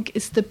think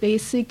is the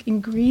basic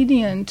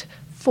ingredient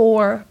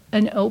for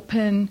an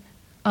open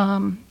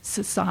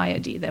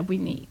society that we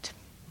need.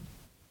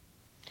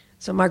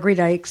 So,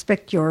 Marguerite, I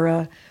expect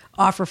your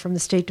offer from the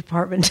State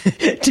Department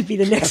to be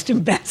the next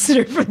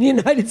ambassador from the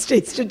United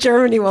States to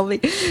Germany will be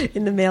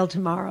in the mail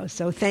tomorrow.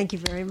 So thank you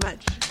very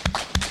much.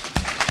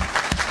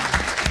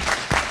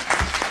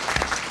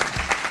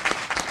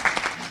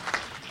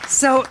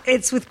 So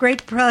it's with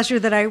great pleasure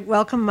that I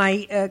welcome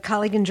my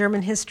colleague in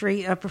German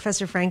history,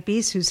 Professor Frank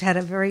Bies, who's had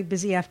a very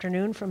busy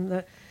afternoon from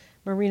the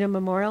Marina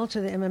Memorial to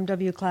the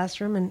MMW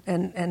classroom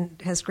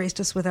and has graced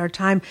us with our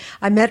time.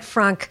 I met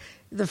Frank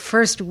the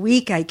first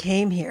week I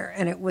came here,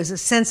 and it was a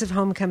sense of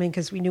homecoming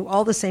because we knew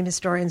all the same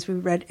historians. We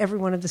read every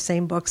one of the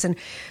same books, and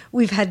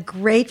we've had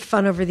great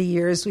fun over the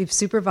years. We've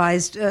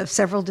supervised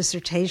several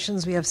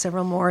dissertations. We have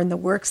several more in the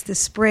works this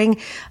spring.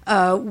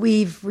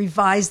 We've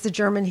revised the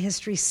German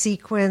history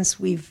sequence.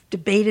 We've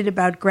debated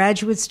about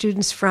graduate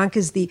students. Frank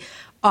is the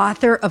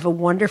author of a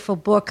wonderful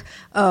book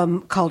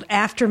called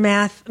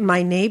Aftermath.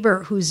 My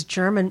neighbor, who's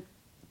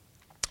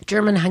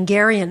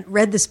German-Hungarian,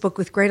 read this book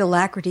with great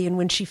alacrity, and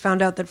when she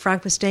found out that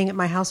Frank was staying at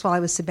my house while I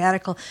was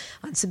on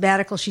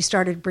sabbatical, she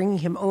started bringing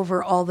him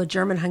over all the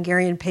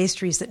German-Hungarian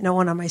pastries that no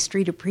one on my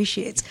street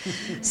appreciates.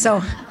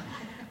 So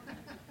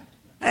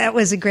that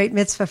was a great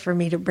mitzvah for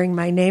me to bring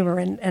my neighbor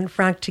and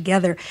Frank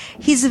together.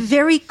 He's a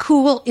very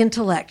cool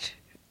intellect,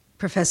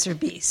 Professor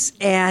Bies,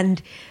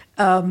 and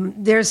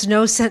there's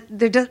no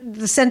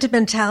the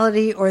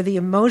sentimentality or the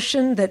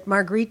emotion that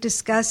Marguerite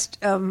discussed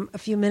a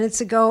few minutes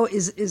ago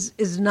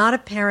is not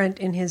apparent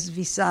in his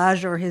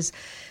visage or his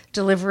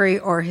delivery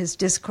or his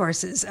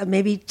discourses.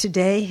 Maybe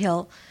today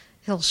he'll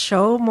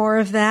show more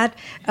of that.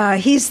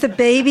 He's the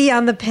baby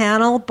on the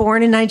panel,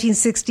 born in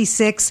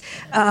 1966.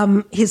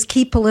 His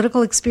key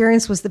political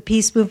experience was the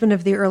peace movement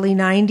of the early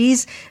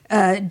 90s,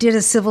 did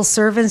a civil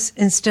service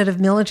instead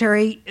of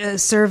military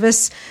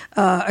service,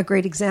 a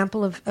great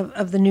example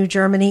of the new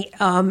Germany,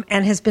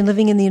 and has been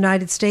living in the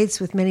United States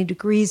with many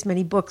degrees,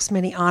 many books,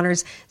 many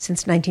honors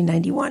since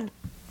 1991.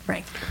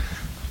 Frank.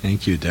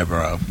 Thank you,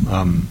 Deborah.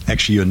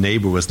 Actually, your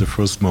neighbor was the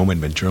first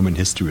moment when German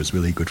history was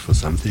really good for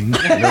something.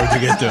 To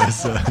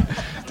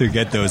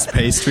get those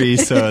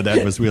pastries.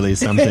 That was really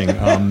something.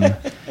 I'm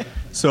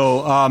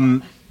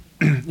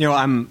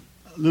a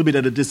little bit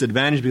at a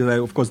disadvantage because I,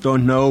 of course,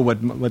 don't know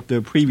what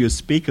the previous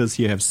speakers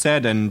here have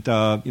said, and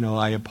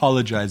I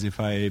apologize if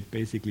I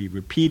basically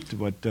repeat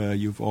what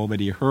you've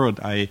already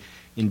heard. I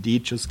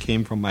indeed just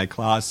came from my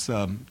class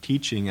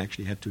teaching.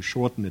 Actually, had to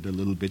shorten it a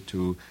little bit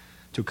to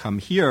come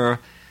here.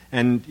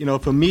 And,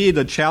 for me,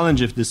 the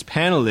challenge of this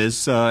panel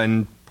is,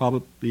 and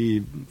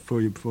probably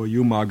for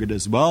you, Margaret,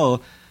 as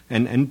well,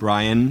 and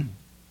Brian,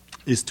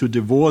 is to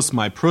divorce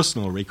my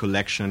personal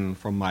recollection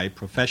from my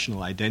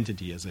professional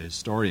identity as a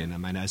historian. I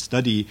mean, I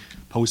study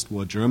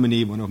post-war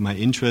Germany. One of my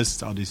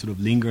interests are the sort of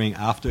lingering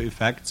after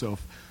effects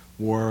of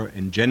war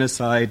and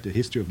genocide, the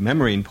history of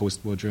memory in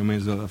post-war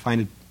Germany. So I find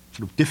it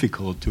sort of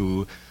difficult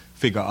to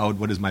figure out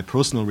what is my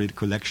personal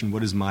recollection,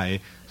 what is my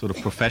sort of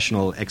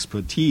professional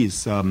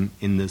expertise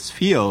in this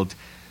field.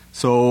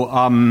 So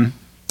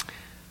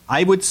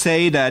I would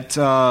say that,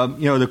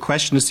 the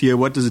question is here,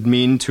 what does it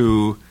mean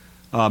to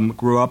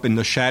grow up in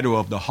the shadow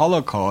of the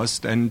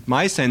Holocaust? And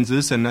my sense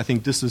is, and I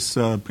think this is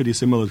pretty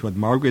similar to what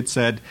Margaret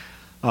said,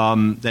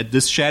 that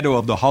this shadow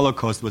of the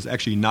Holocaust was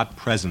actually not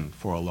present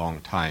for a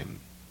long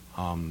time.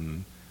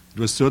 It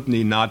was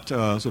certainly not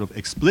sort of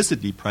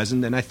explicitly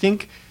present, and I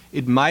think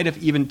it might have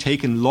even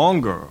taken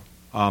longer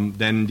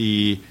than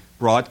the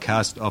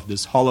broadcast of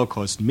this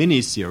Holocaust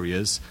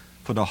miniseries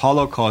for the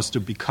Holocaust to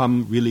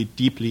become really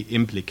deeply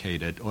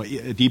implicated or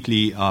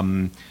deeply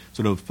a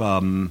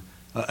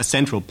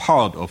central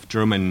part of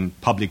German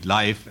public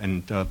life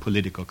and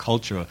political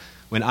culture.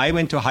 When I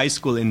went to high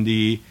school in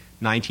the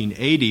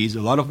 1980s, a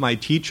lot of my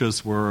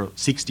teachers were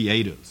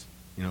 68ers,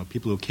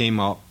 people who came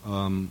up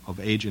of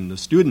age in the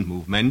student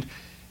movement,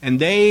 and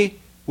they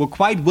were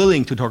quite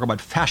willing to talk about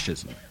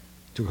fascism,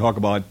 to talk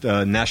about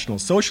National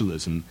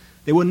Socialism.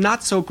 They were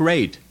not so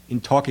great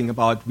in talking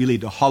about really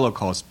the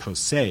Holocaust per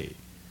se.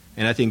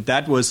 And I think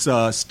that was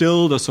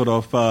still the sort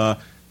of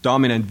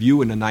dominant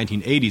view in the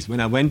 1980s. When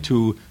I went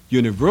to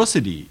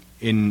university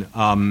in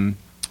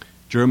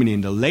Germany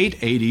in the late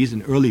 80s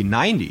and early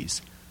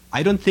 90s,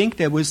 I don't think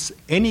there was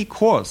any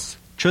course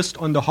just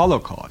on the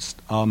Holocaust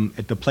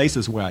at the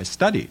places where I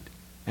studied.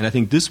 And I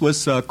think this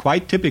was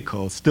quite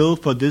typical still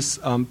for this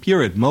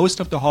period. Most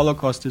of the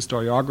Holocaust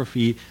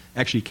historiography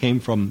actually came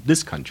from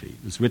this country.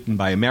 It was written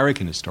by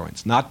American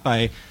historians, not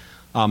by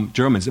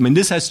Germans. I mean,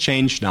 this has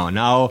changed now.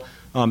 Now,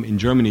 in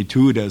Germany,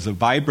 too, there's a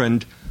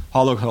vibrant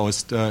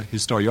Holocaust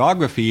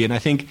historiography, and I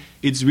think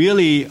it's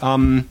really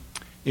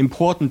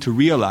important to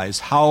realize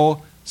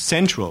how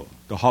central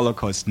the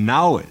Holocaust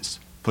now is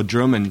for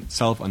German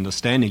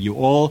self-understanding. You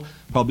all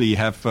probably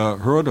have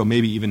heard or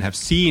maybe even have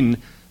seen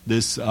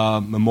this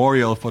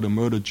memorial for the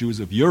murdered Jews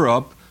of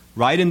Europe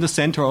right in the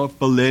center of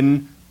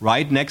Berlin,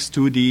 right next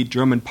to the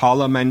German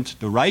parliament,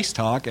 the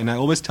Reichstag. And I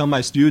always tell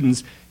my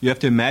students, you have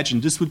to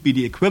imagine this would be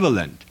the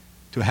equivalent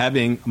to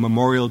having a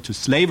memorial to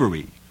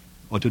slavery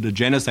or to the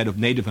genocide of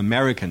Native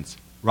Americans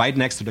right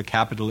next to the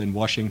Capitol in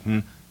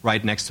Washington,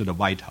 right next to the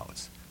White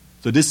House.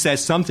 So this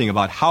says something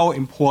about how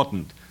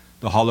important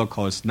the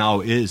Holocaust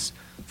now is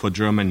for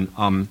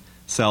German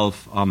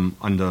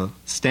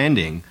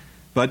self-understanding.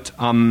 But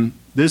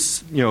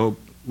this,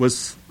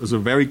 was a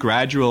very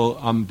gradual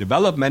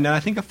development, and I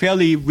think a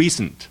fairly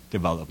recent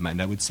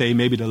development. I would say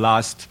maybe the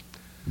last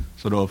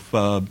sort of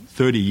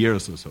 30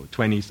 years or so,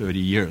 20, 30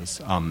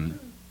 years.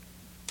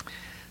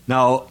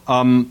 Now,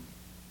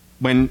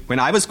 when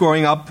I was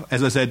growing up,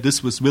 as I said,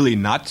 this was really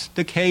not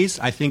the case.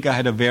 I think I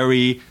had a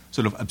very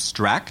sort of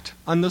abstract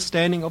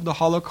understanding of the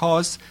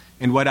Holocaust.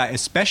 And what I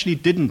especially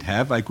didn't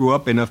have, I grew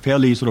up in a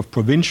fairly sort of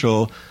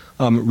provincial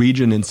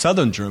region in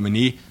southern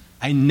Germany.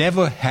 I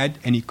never had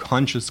any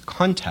conscious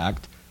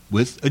contact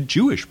with a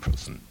Jewish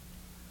person.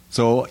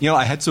 So,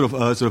 I had sort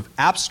of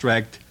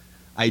abstract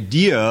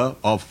idea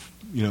of,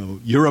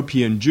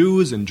 European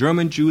Jews and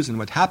German Jews and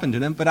what happened to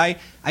them. But I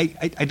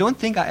don't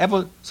think I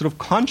ever sort of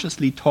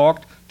consciously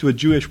talked to a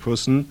Jewish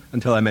person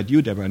until I met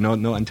you, Deborah.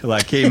 No, until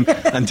I came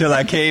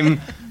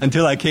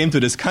to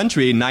this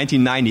country in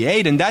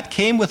 1998, and that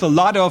came with a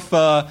lot of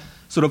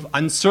sort of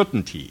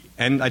uncertainty.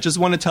 And I just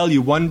want to tell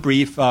you one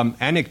brief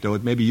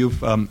anecdote. Maybe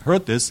you've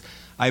heard this.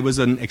 I was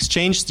an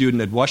exchange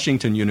student at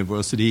Washington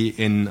University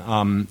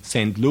in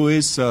St.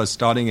 Louis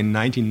starting in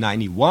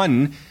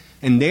 1991,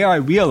 and there I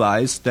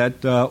realized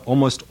that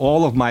almost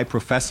all of my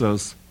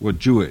professors were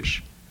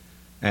Jewish.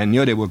 And,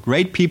 they were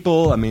great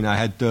people. I mean, I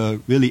had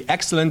really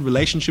excellent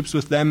relationships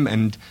with them.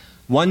 And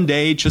one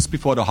day, just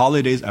before the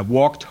holidays, I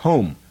walked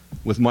home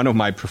with one of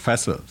my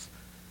professors.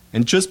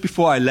 And just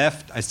before I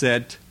left, I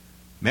said,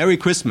 "Merry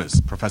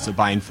Christmas, Professor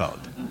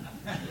Weinfeld."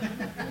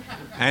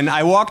 And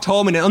I walked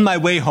home, and on my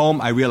way home,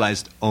 I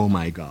realized, oh,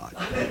 my God,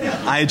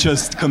 I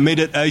just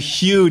committed a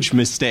huge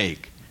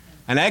mistake.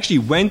 And I actually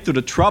went to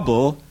the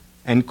trouble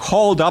and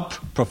called up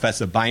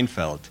Professor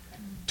Weinfeld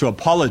to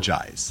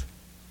apologize.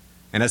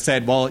 And I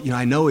said, well,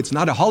 I know it's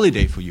not a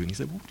holiday for you. And he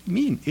said, what do you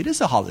mean? It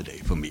is a holiday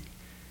for me.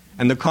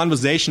 And the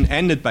conversation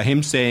ended by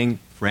him saying,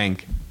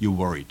 Frank, you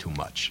worry too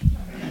much.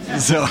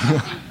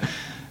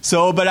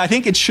 But I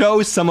think it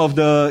shows some of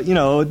the,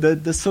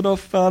 the sort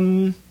of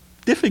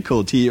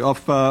difficulty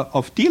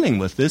of dealing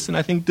with this. And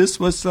I think this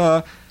was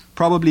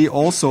probably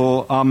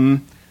also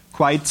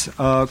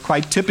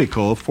quite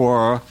typical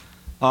for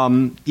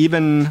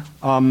even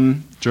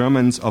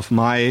Germans of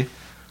my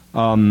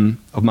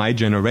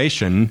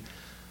generation.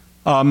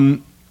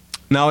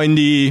 Now, in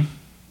the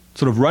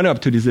sort of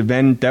run-up to this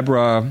event,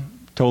 Deborah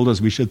told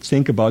us we should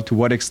think about to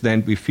what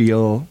extent we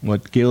feel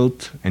what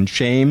guilt and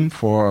shame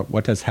for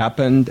what has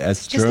happened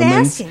as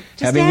Germans.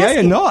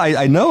 Asking. No,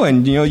 I know,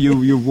 and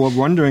you were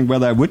wondering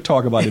whether I would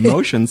talk about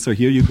emotions, so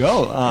here you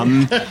go.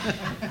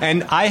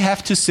 And I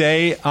have to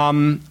say,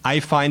 I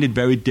find it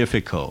very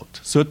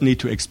difficult, certainly,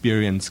 to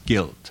experience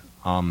guilt,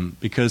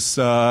 because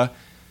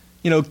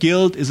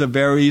guilt is a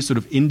very sort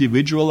of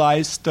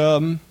individualized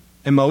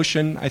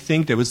emotion. I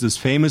think there was this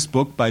famous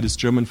book by this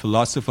German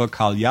philosopher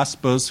Karl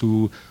Jaspers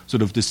who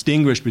sort of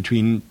distinguished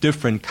between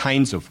different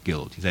kinds of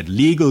guilt. He said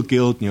legal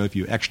guilt, if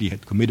you actually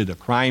had committed a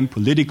crime,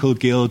 political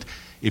guilt,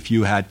 if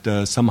you had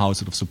somehow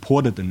sort of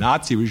supported the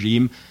Nazi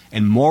regime,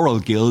 and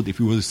moral guilt if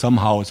you were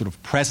somehow sort of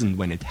present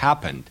when it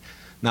happened.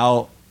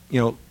 Now,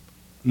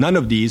 none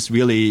of these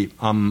really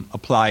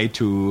apply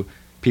to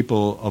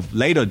people of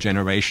later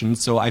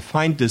generations, so I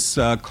find this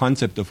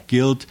concept of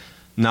guilt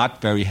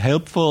not very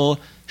helpful.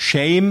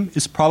 Shame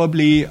is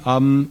probably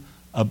a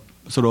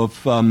sort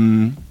of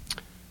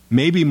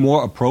maybe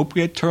more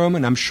appropriate term,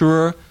 and I'm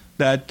sure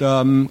that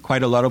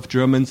quite a lot of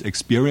Germans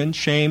experience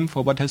shame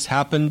for what has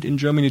happened in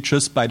Germany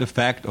just by the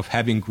fact of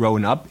having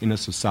grown up in a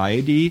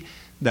society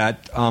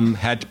that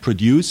had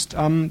produced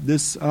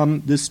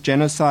this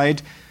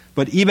genocide.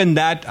 But even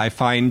that, I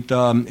find,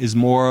 is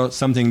more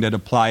something that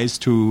applies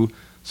to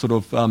sort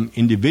of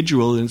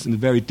individuals, and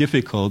it's very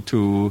difficult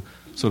to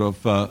sort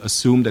of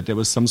assume that there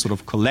was some sort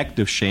of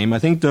collective shame. I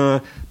think the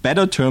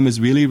better term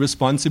is really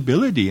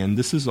responsibility, and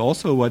this is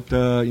also what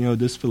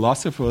this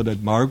philosopher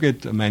that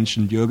Margaret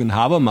mentioned, Jürgen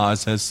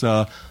Habermas, has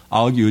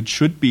argued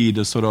should be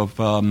the sort of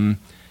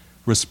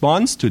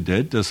response to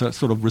that, the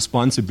sort of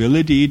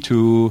responsibility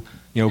to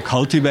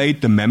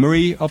cultivate the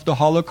memory of the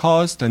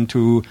Holocaust and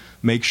to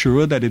make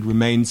sure that it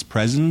remains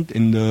present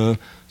in the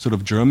sort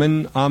of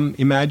German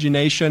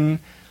imagination.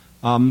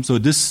 So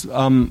this,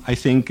 I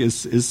think,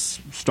 is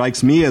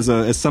strikes me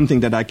as something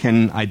that I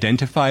can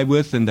identify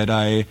with and that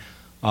I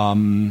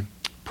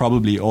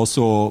probably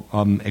also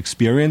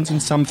experience in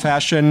some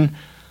fashion,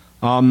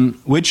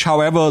 which,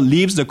 however,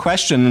 leaves the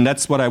question, and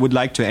that's what I would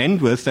like to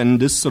end with,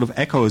 and this sort of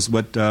echoes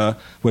what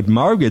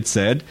Margaret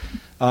said,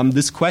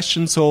 this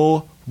question,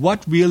 so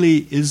what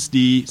really is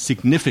the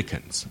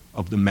significance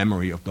of the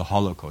memory of the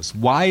Holocaust?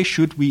 Why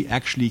should we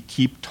actually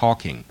keep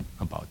talking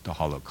about the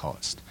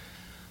Holocaust?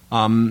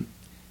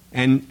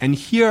 And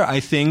here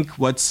I think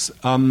what's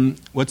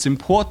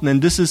important,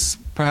 and this is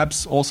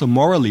perhaps also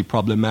morally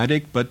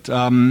problematic, but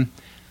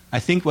I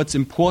think what's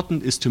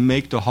important is to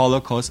make the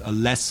Holocaust a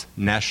less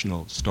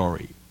national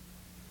story,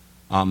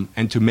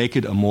 and to make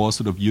it a more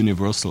sort of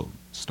universal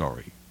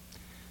story.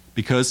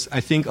 Because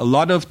I think a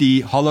lot of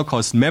the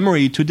Holocaust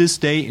memory to this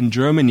day in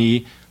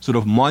Germany sort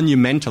of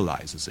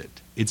monumentalizes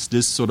it. It's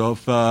this sort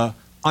of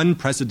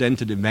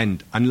unprecedented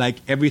event, unlike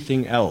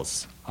everything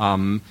else.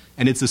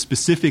 And it's a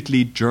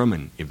specifically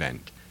German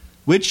event,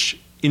 which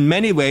in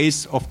many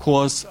ways, of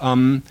course,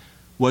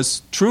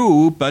 was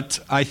true, but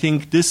I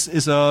think this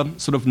is a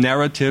sort of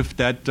narrative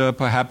that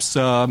perhaps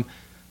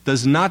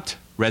does not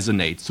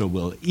resonate so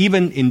well.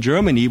 Even in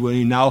Germany, where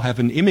you now have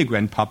an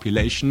immigrant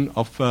population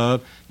of 10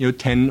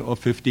 or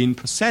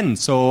 15%.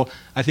 So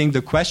I think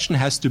the question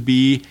has to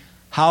be,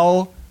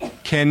 how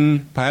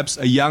can perhaps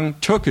a young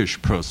Turkish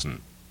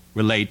person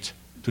relate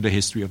to the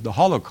history of the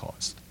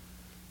Holocaust?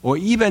 Or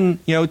even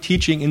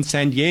teaching in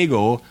San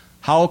Diego,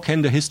 how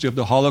can the history of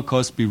the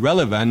Holocaust be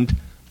relevant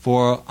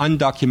for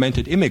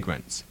undocumented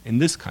immigrants in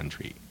this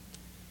country?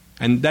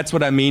 And that's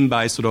what I mean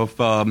by sort of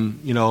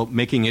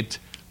making it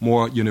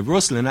more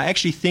universal. And I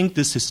actually think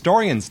this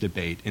historians'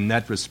 debate in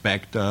that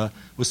respect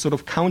was sort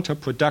of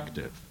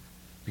counterproductive,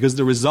 because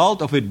the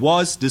result of it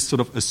was this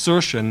sort of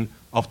assertion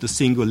of the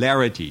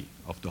singularity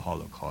of the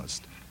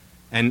Holocaust.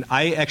 And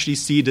I actually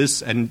see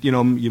this, and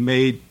you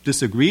may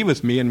disagree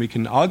with me and we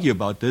can argue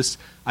about this,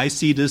 I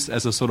see this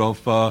as a sort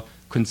of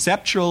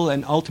conceptual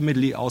and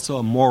ultimately also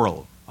a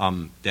moral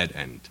dead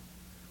end.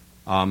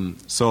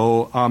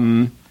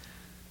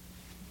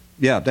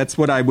 That's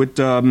what I would,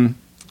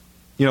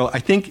 I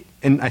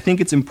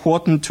think it's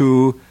important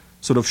to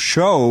sort of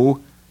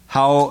show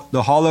how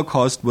the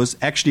Holocaust was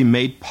actually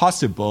made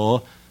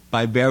possible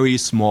by very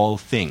small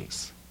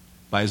things,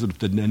 by sort of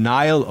the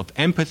denial of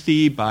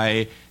empathy,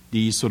 by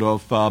the sort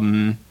of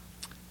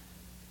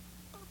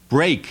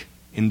break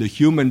in the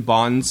human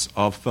bonds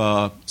of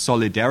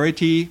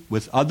solidarity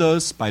with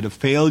others, by the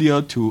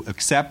failure to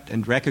accept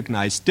and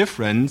recognize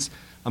difference.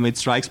 It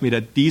strikes me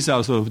that these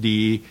are sort of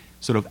the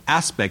sort of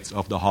aspects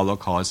of the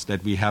Holocaust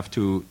that we have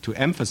to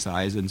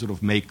emphasize and sort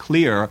of make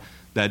clear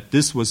that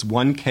this was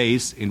one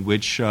case in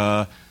which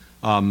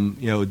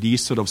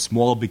these sort of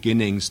small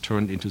beginnings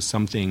turned into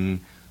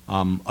something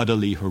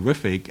utterly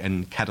horrific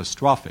and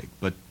catastrophic.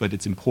 But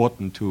it's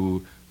important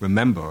to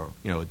remember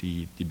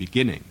the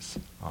beginnings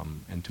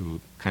and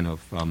to kind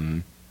of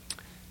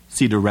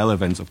see the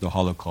relevance of the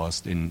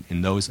Holocaust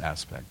in those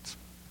aspects.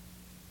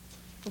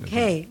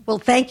 Okay. Well,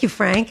 thank you,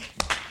 Frank.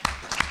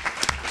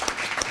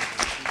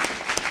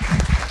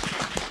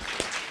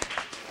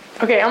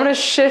 Okay, I'm going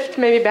to shift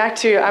maybe back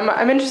to,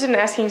 I'm interested in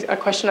asking a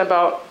question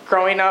about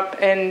growing up,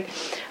 and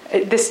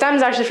this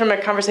stems actually from a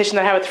conversation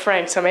that I had with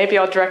Frank, so maybe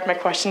I'll direct my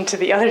question to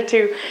the other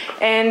two.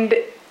 And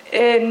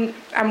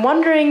I'm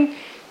wondering,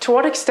 to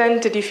what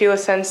extent did you feel a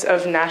sense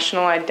of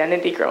national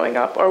identity growing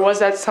up, or was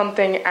that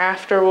something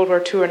after World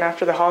War II and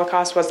after the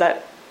Holocaust? Was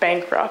that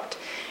bankrupt?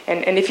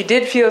 And if you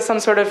did feel some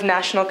sort of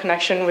national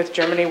connection with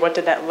Germany, what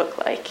did that look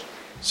like?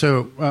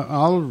 So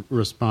I'll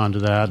respond to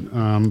that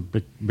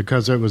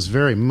because it was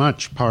very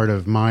much part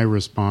of my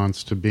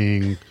response to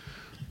being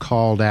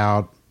called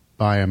out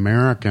by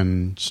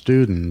American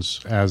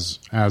students as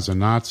a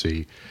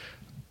Nazi.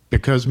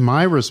 Because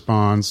my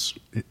response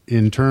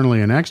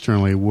internally and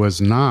externally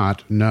was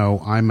not,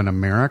 no, I'm an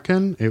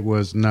American. It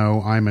was,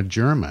 no, I'm a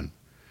German.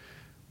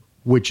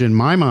 Which in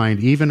my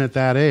mind, even at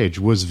that age,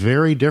 was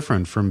very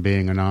different from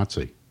being a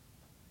Nazi.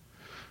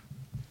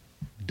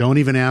 Don't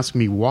even ask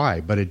me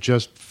why, but it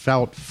just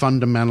felt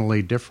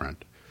fundamentally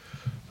different.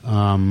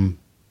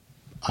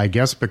 I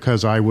guess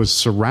because I was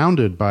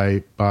surrounded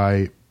by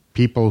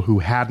people who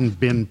hadn't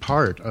been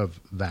part of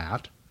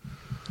that.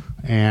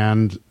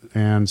 And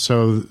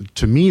so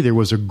to me, there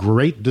was a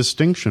great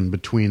distinction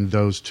between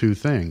those two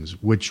things,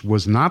 which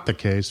was not the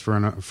case for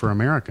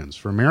Americans.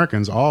 For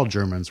Americans, all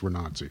Germans were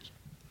Nazis.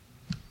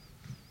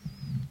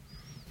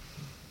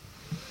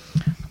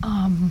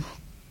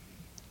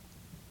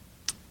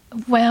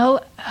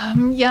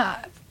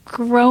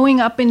 Growing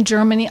up in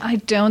Germany, I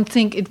don't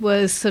think it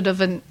was sort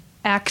of an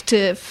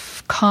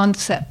active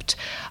concept.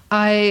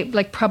 I,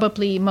 like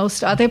probably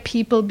most other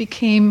people,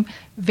 became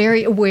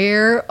very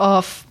aware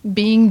of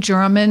being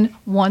German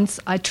once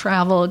I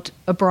traveled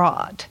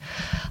abroad.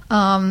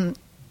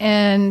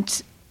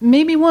 And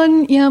maybe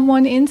one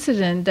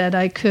incident that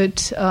I could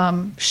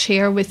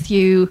share with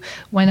you.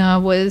 When I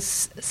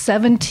was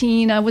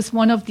 17, I was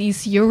one of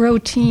these Euro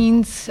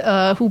teens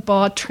who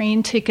bought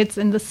train tickets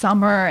in the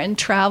summer and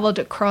traveled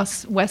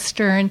across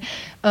Western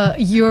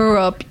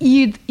Europe,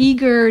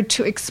 eager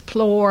to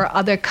explore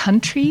other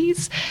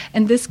countries.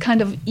 And this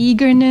kind of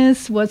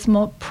eagerness was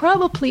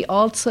probably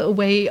also a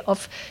way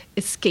of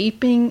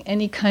escaping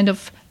any kind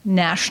of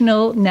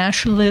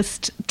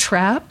nationalist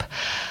trap.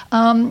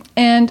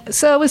 And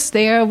so I was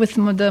there with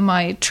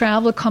my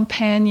travel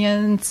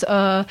companions,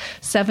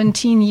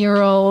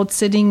 17-year-old,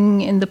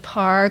 sitting in the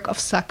park of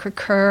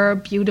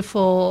Sacré-Cœur,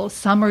 beautiful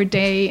summer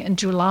day in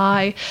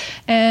July.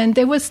 And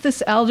there was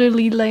this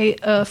elderly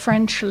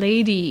French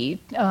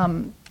lady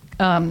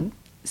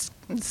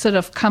sort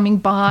of coming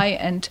by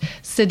and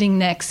sitting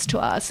next to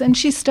us. And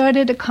she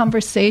started a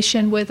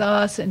conversation with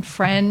us in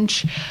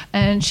French,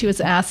 and she was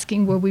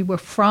asking where we were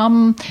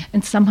from,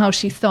 and somehow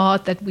she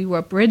thought that we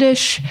were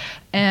British,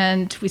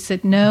 and we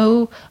said,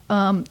 no,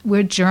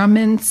 we're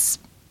Germans.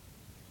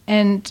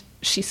 And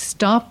she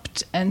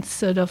stopped and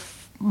sort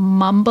of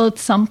mumbled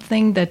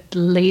something that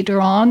later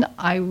on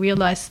I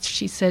realized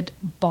she said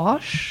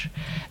Bosch,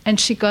 and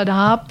she got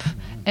up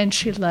and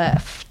she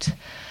left.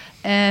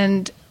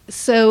 And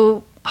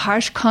so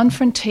harsh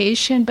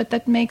confrontation, but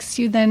that makes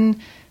you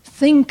then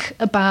think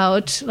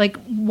about like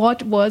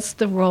what was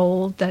the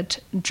role that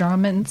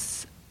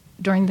Germans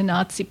during the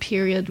Nazi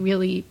period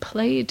really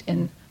played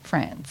in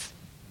France.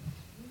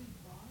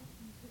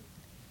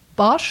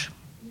 Bosch?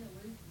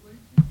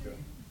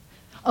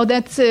 Oh,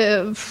 that's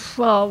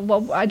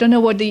well, I don't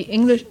know what the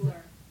English.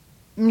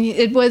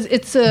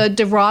 It's a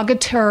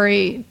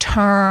derogatory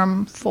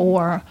term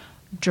for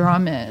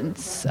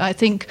Germans. I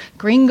think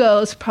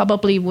gringos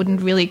probably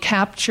wouldn't really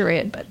capture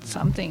it, but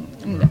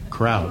something.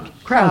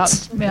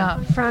 Crowds.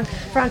 Yeah.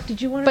 Frank,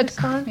 did you want to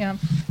respond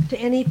to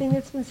anything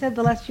that's been said,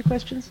 the last few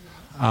questions?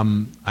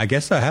 I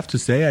guess I have to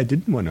say I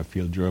didn't want to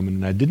feel German,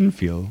 and I didn't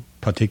feel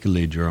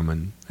particularly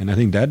German. And I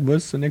think that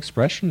was an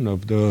expression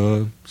of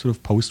the sort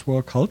of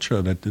post-war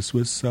culture, that this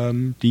was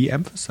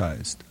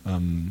de-emphasized.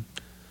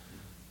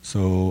 So,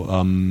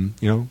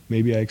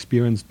 maybe I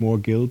experienced more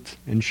guilt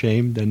and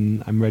shame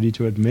than I'm ready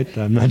to admit.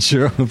 I'm not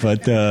sure.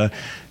 But,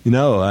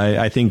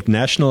 I think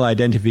national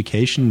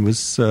identification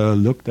was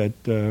looked at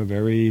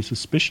very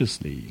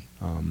suspiciously.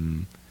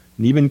 And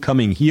even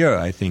coming here,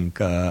 I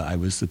think I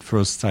was at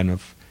first kind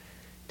of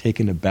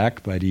taken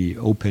aback by the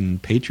open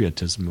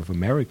patriotism of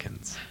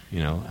Americans.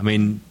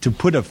 To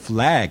put a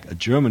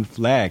German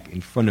flag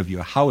in front of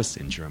your house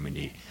in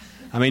Germany,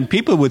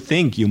 people would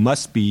think you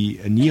must be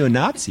a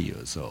neo-Nazi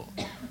or so.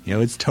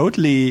 It's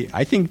totally,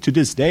 I think to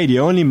this day, the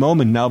only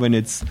moment now when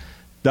it's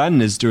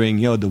done is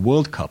during, the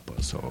World Cup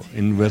or so,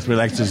 with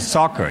respect to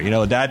soccer.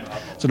 That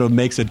sort of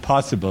makes it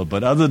possible.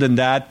 But other than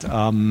that,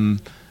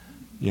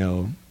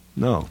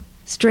 no.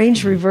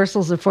 Strange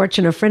reversals of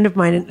fortune. A friend of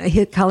mine,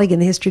 a colleague in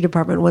the history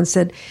department, once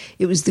said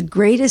it was the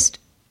greatest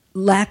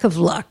lack of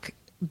luck,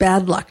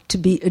 bad luck, to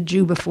be a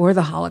Jew before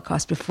the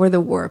Holocaust, before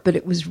the war. But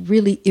it was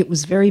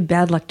very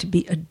bad luck to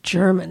be a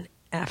German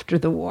after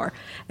the war.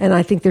 And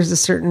I think there's a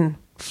certain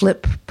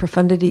flip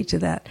profundity to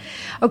that.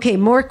 Okay,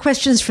 more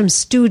questions from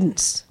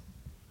students.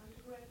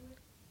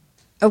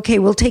 Okay,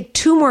 we'll take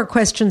 2 more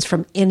questions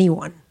from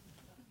anyone.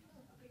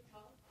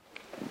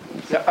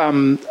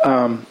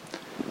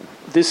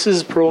 This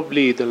is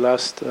probably the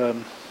last,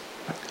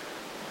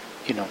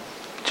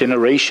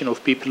 generation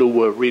of people who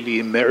were really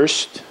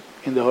immersed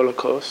in the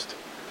Holocaust.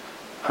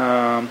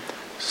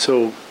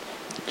 So,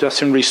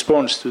 just in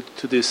response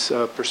to this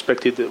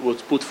perspective that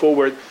was put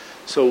forward,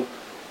 so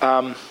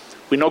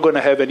we're not going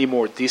to have any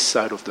more this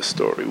side of the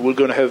story. We're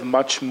going to have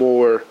much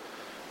more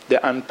the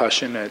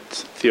unpassionate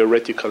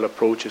theoretical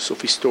approaches of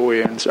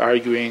historians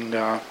arguing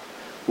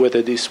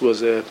whether this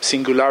was a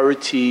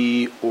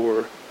singularity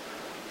or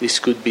this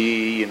could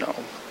be,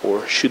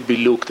 or should be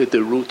looked at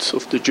the roots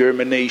of the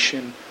German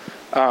nation.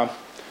 But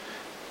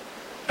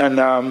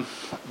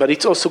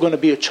it's also going to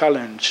be a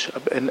challenge,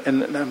 and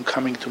I'm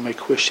coming to my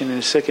question in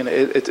a second.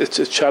 It's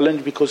a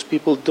challenge because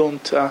people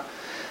don't...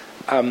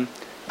 I'm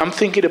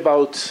thinking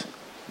about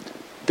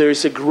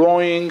there's a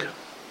growing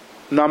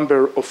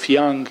number of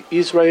young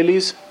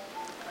Israelis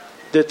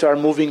that are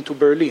moving to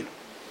Berlin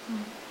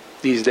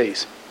these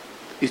days.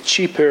 It's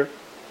cheaper.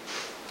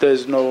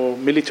 There's no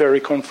military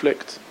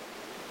conflict.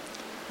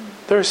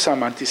 There's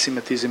some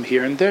anti-Semitism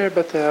here and there,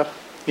 but,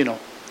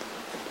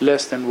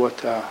 less than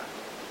what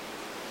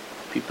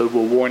people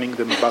were warning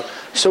them about.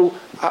 So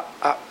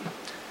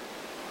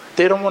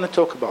they don't want to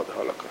talk about the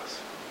Holocaust,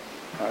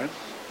 right?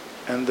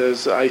 And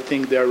I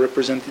think they are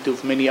representative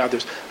of many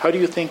others. How do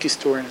you think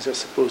historians are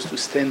supposed to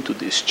stand to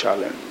this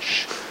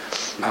challenge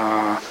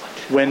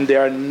when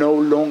there are no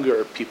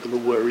longer people who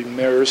were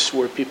immersed,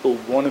 where people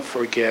want to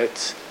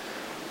forget?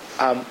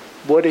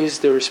 What is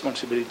the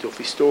responsibility of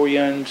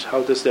historians?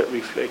 How does that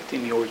reflect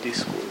in your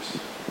discourse?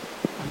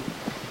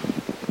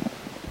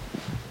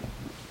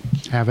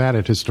 Have at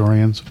it,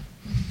 historians.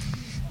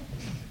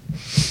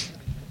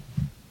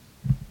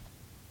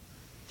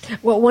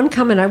 Well, one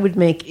comment I would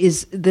make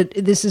is that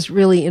this is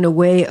really, in a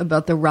way,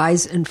 about the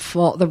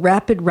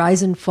rapid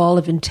rise and fall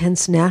of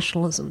intense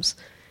nationalisms.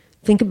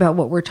 Think about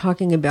what we're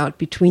talking about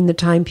between the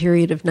time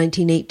period of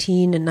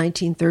 1918 and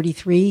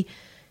 1933.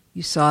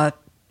 You saw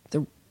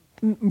the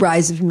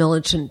rise of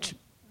militant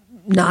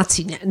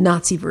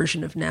Nazi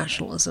version of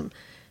nationalism.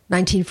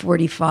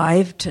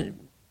 1945 to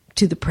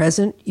the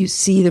present, you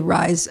see the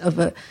rise of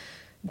a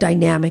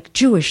dynamic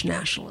Jewish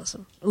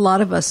nationalism. A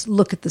lot of us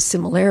look at the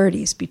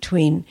similarities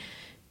between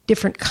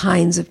different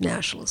kinds of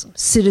nationalism: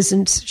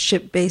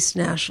 citizenship-based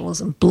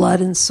nationalism, blood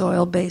and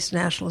soil-based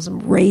nationalism,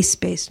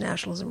 race-based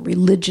nationalism,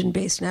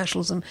 religion-based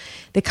nationalism.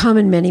 They come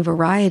in many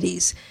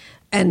varieties.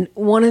 And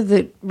one of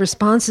the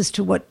responses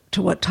to what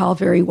Tal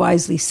very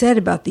wisely said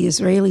about the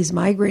Israelis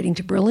migrating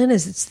to Berlin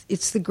is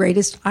it's the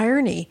greatest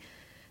irony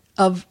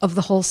of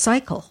the whole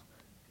cycle,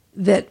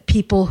 that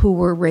people who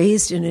were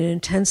raised in an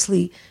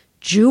intensely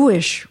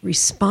Jewish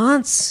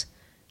response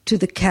to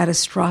the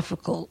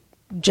catastrophical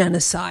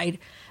genocide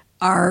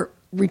are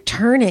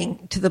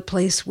returning to the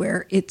place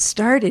where it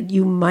started.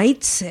 You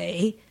might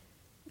say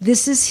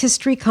this is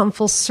history come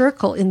full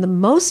circle in the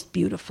most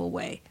beautiful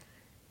way,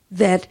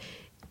 that,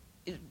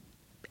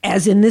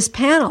 as in this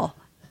panel,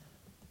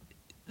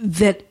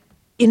 that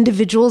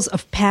individuals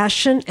of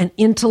passion and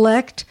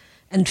intellect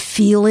and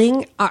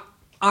feeling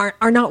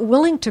are not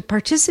willing to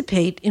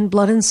participate in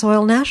blood and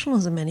soil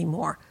nationalism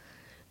anymore.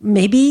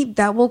 Maybe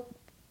that will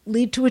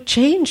lead to a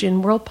change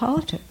in world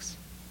politics.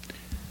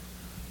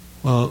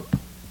 Well,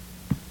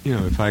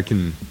 if I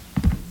can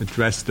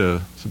address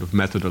the sort of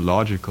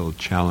methodological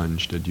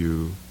challenge that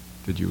you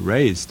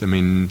raised, I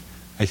mean,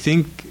 I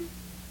think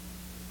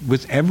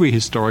with every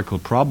historical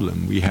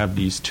problem, we have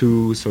these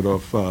two sort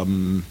of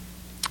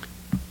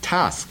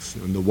tasks.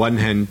 On the one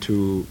hand,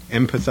 to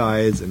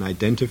empathize and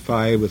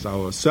identify with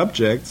our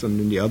subjects, and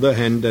on the other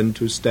hand, then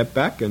to step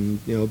back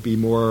and be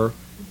more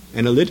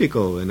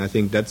analytical. And I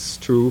think that's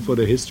true for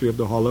the history of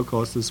the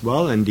Holocaust as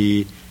well. And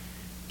the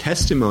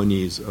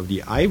testimonies of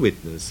the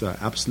eyewitness are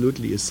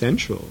absolutely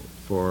essential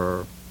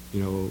for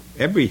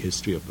every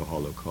history of the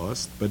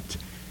Holocaust. But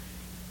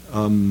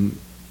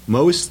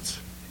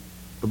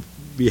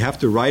we have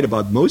to write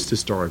about most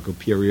historical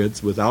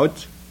periods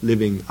without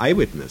living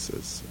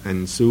eyewitnesses,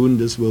 and soon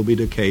this will be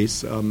the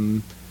case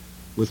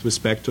with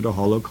respect to the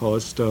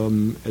Holocaust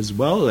as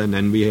well. And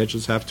then we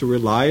just have to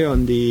rely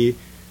on the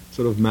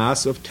sort of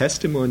mass of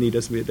testimony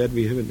that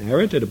we have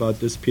inherited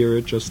about this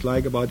period, just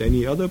like about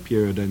any other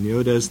period. And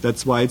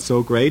that's why it's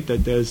so great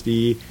that there's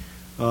the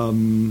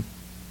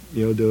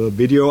the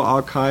video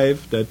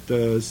archive that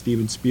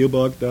Steven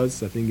Spielberg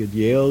does. I think at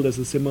Yale there's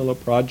a similar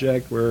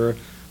project where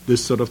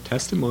this sort of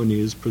testimony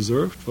is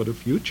preserved for the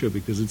future,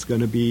 because it's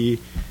going to be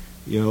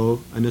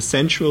an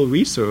essential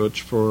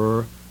research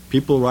for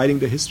people writing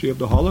the history of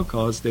the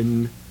Holocaust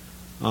in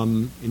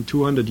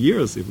 200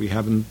 years, if we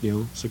haven't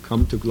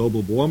succumbed to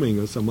global warming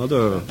or some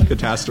other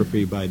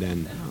catastrophe by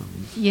then.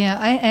 Yeah,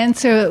 I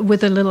answer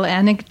with a little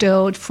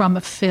anecdote from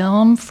a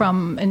film,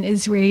 from an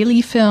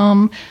Israeli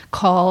film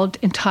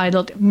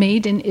entitled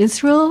Made in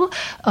Israel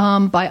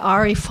by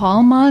Ari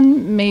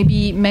Folman.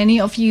 Maybe many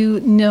of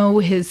you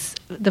know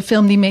the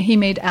film he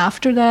made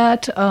after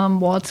that,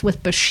 Waltz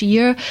with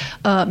Bashir.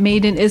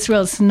 Made in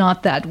Israel is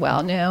not that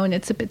well known.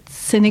 It's a bit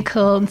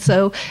cynical.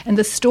 And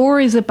the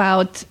story is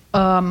about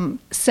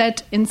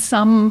set in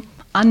some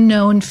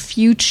unknown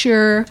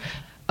future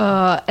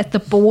at the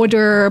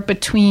border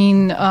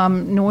between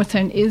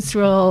northern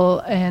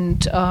Israel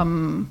and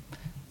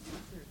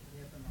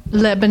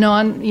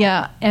Lebanon,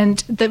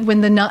 and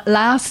when the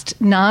last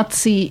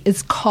Nazi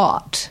is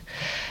caught,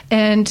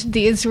 and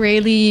the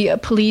Israeli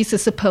police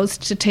is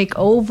supposed to take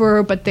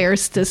over, but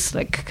there's this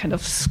kind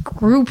of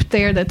group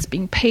there that's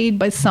being paid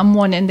by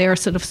someone, and they're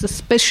sort of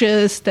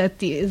suspicious that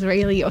the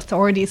Israeli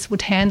authorities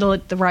would handle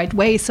it the right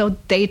way, so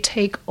they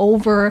take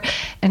over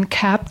and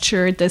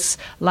capture this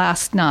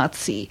last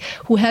Nazi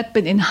who had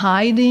been in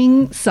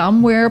hiding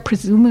somewhere,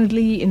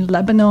 presumably in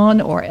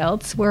Lebanon or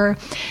elsewhere.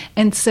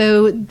 And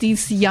so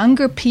these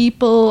younger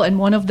people, and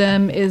one of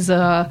them is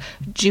a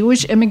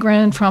Jewish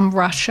immigrant from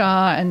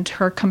Russia, and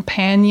her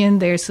companion,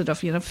 they're sort of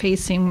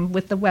facing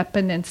with the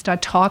weapon and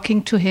start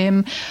talking to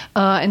him,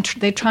 and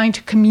they're trying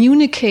to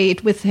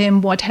communicate with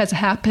him what has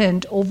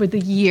happened over the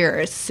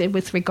years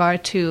with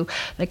regard to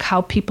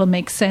how people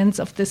make sense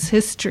of this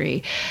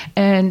history.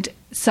 And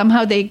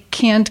somehow they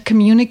can't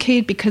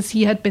communicate because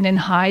he had been in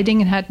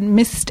hiding and had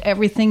missed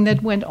everything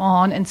that went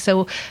on. And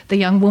so the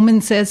young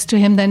woman says to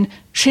him then,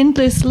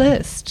 "Schindler's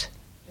List.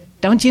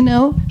 Don't you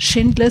know?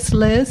 Schindler's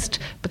List."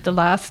 But the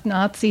last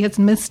Nazi has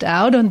missed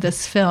out on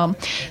this film.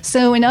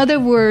 So in other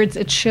words,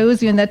 it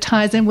shows you, and that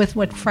ties in with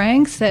what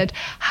Frank said,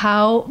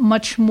 how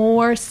much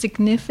more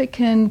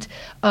significant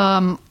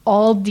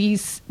all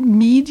these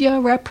media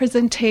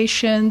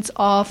representations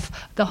of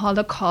the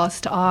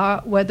Holocaust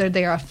are, whether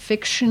they are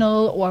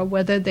fictional or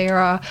whether they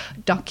are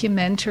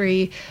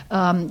documentary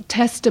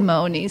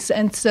testimonies.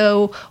 And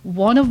so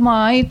one of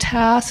my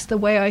tasks, the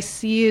way I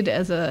see it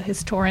as a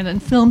historian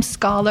and film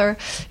scholar,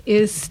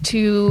 is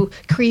to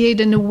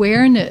create an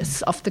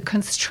awareness of the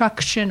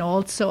construction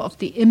also of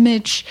the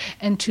image,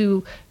 and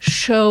to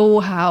show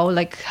how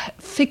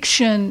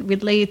fiction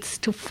relates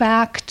to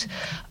fact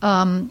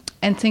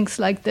and things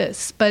like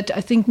this. But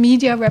I think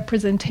media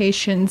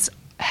representations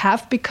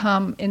have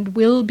become and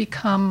will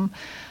become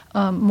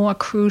more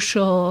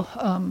crucial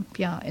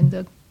in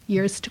the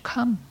years to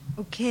come.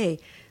 Okay.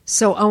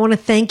 So I want to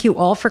thank you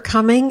all for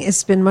coming.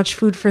 It's been much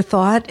food for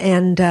thought,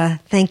 and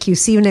thank you.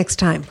 See you next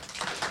time.